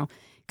folks,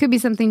 could be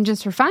something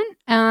just for fun,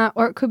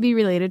 or it could be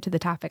related to the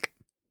topic.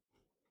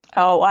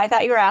 Oh, I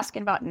thought you were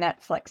asking about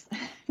Netflix.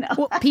 No.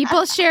 Well,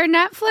 people share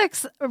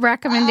Netflix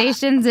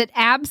recommendations. It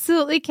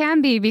absolutely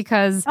can be,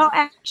 because... Oh,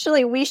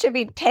 actually, we should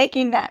be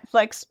taking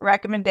Netflix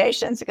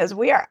recommendations because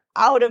we are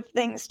out of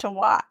things to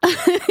watch.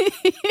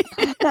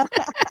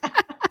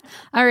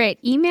 All right.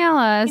 Email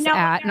us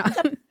at...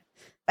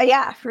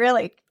 Yeah,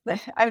 really.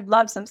 I would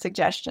love some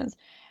suggestions.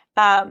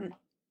 There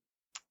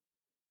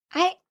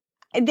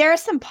are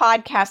some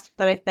podcasts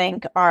that I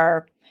think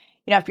are...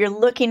 if you're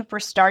looking for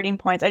starting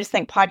points, I just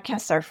think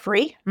podcasts are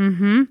free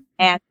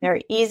and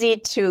they're easy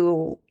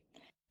to,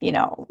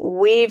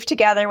 weave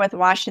together with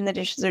washing the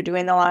dishes or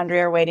doing the laundry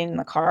or waiting in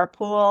the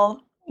carpool,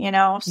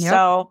 Yep.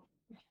 So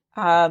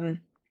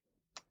Natalie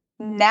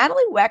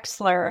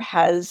Wexler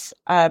has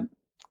a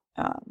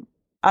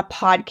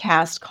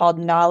podcast called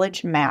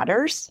Knowledge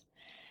Matters.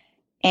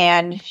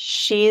 And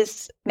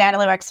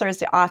Natalie Wexler is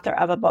the author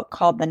of a book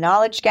called The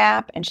Knowledge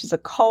Gap, and she's a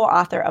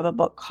co-author of a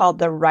book called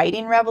The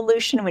Writing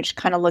Revolution, which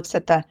kind of looks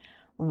at the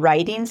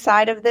writing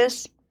side of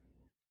this.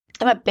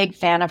 I'm a big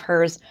fan of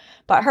hers,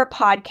 but her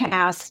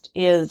podcast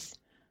is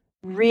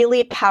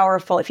really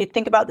powerful. If you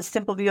think about the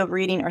Simple View of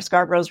Reading or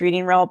Scarborough's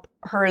Reading Rope,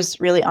 hers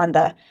really on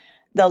the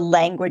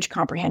language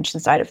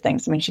comprehension side of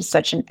things. I mean, she's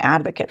such an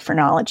advocate for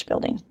knowledge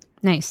building.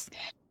 Nice.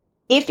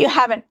 If you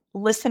haven't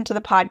listened to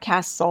the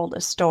podcast Sold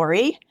a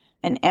Story,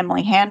 and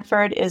Emily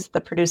Hanford is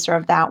the producer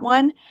of that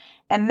one.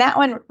 And that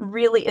one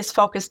really is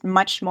focused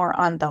much more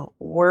on the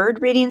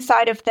word reading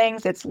side of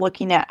things. It's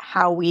looking at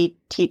how we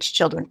teach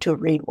children to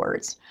read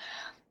words.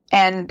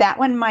 And that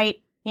one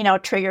might,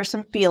 trigger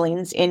some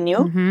feelings in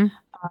you.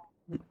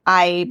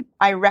 I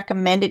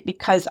recommend it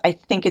because I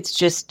think it's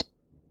just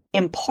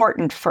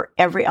important for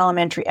every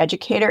elementary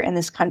educator in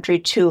this country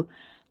to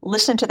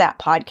listen to that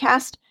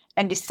podcast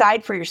and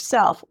decide for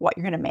yourself what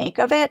you're going to make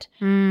of it.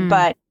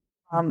 But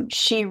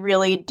she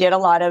really did a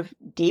lot of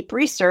deep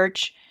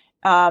research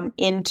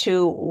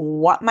into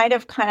what might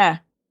have kind of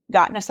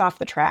gotten us off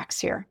the tracks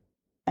here.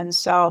 And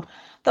so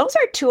those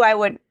are 2 I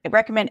would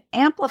recommend.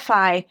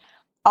 Amplify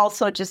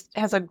also just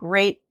has a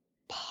great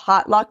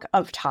potluck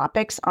of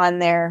topics on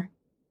their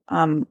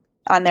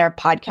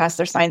podcast,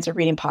 their Science of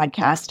Reading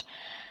podcast.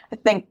 I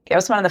think it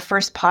was one of the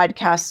first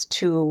podcasts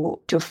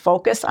to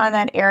focus on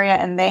that area,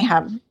 and they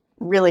have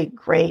really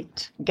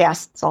great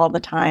guests all the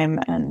time.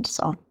 And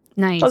so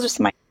nice. Those are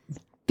some.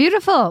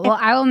 Beautiful. Well,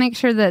 I will make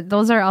sure that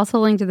those are also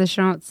linked to the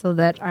show notes so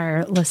that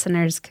our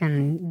listeners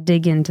can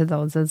dig into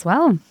those as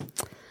well.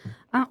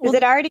 Is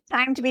it already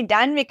time to be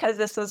done? Because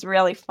this was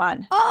really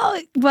fun.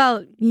 Oh,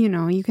 well,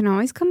 you can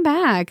always come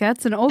back.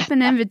 That's an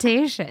open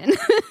invitation.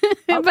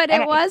 But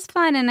it was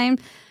fun, and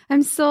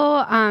I'm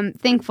so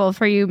thankful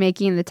for you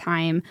making the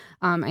time.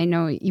 I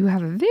know you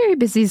have a very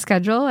busy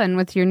schedule, and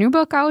with your new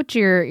book out,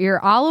 you're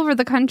all over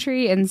the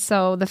country, and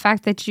so the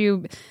fact that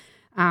you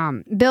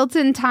built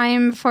in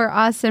time for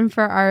us and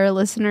for our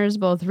listeners,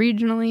 both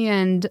regionally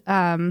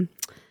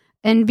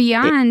and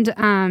beyond,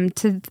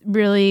 to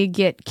really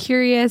get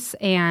curious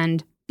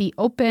and be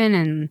open.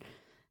 And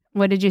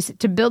what did you say?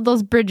 To build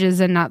those bridges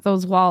and not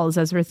those walls,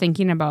 as we're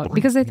thinking about,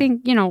 because I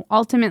think,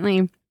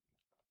 ultimately,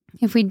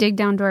 if we dig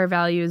down to our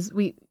values,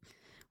 we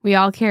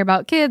all care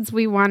about kids.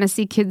 We want to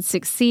see kids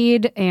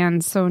succeed.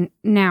 And so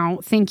now,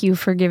 thank you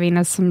for giving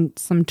us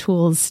some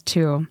tools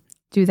to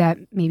do that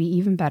maybe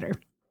even better.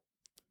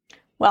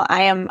 Well,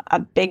 I am a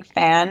big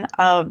fan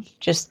of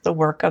just the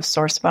work of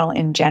Sourcewell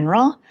in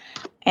general.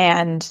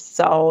 And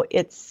so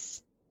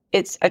it's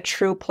a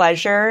true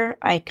pleasure.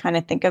 I kind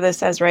of think of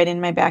this as right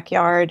in my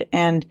backyard,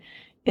 and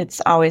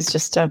it's always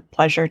just a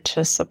pleasure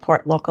to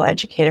support local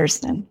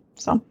educators. And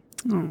so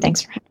Oh.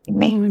 Thanks for having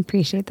me. I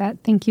appreciate that.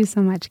 Thank you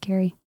so much,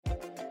 Kari.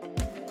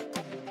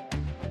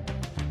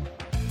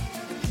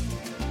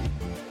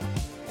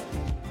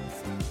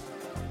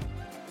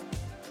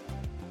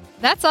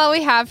 That's all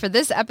we have for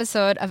this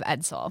episode of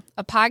EdSoul,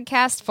 a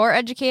podcast for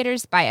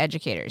educators by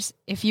educators.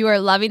 If you are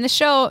loving the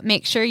show,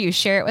 make sure you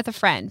share it with a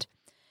friend.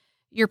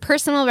 Your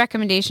personal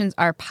recommendations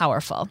are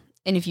powerful.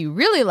 And if you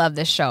really love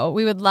this show,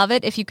 we would love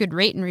it if you could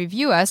rate and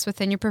review us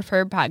within your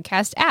preferred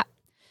podcast app.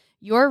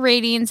 Your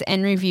ratings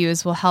and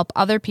reviews will help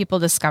other people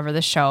discover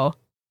the show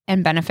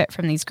and benefit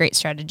from these great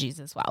strategies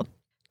as well.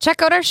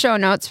 Check out our show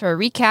notes for a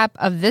recap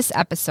of this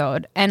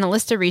episode and a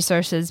list of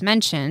resources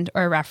mentioned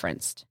or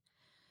referenced.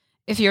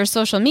 If you're a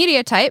social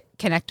media type,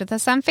 connect with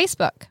us on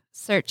Facebook.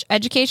 Search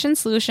Education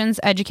Solutions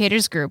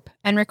Educators Group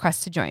and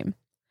request to join.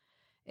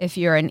 If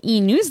you're an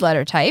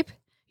e-newsletter type,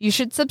 you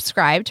should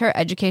subscribe to our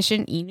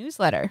education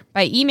e-newsletter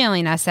by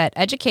emailing us at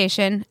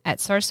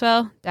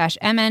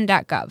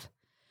education@sourcewell-mn.gov.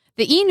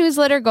 The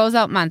e-newsletter goes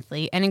out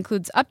monthly and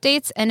includes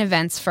updates and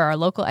events for our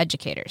local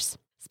educators.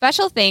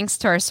 Special thanks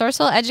to our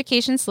Sourcewell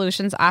Education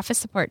Solutions office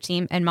support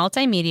team and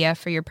multimedia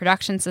for your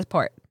production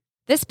support.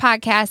 This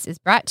podcast is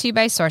brought to you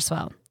by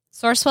Sourcewell.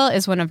 Sourcewell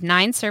is one of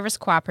 9 service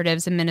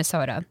cooperatives in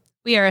Minnesota.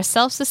 We are a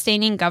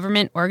self-sustaining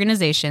government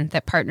organization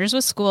that partners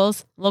with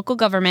schools, local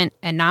government,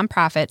 and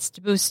nonprofits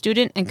to boost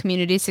student and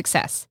community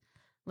success.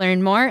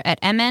 Learn more at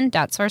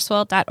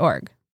mn.sourcewell.org.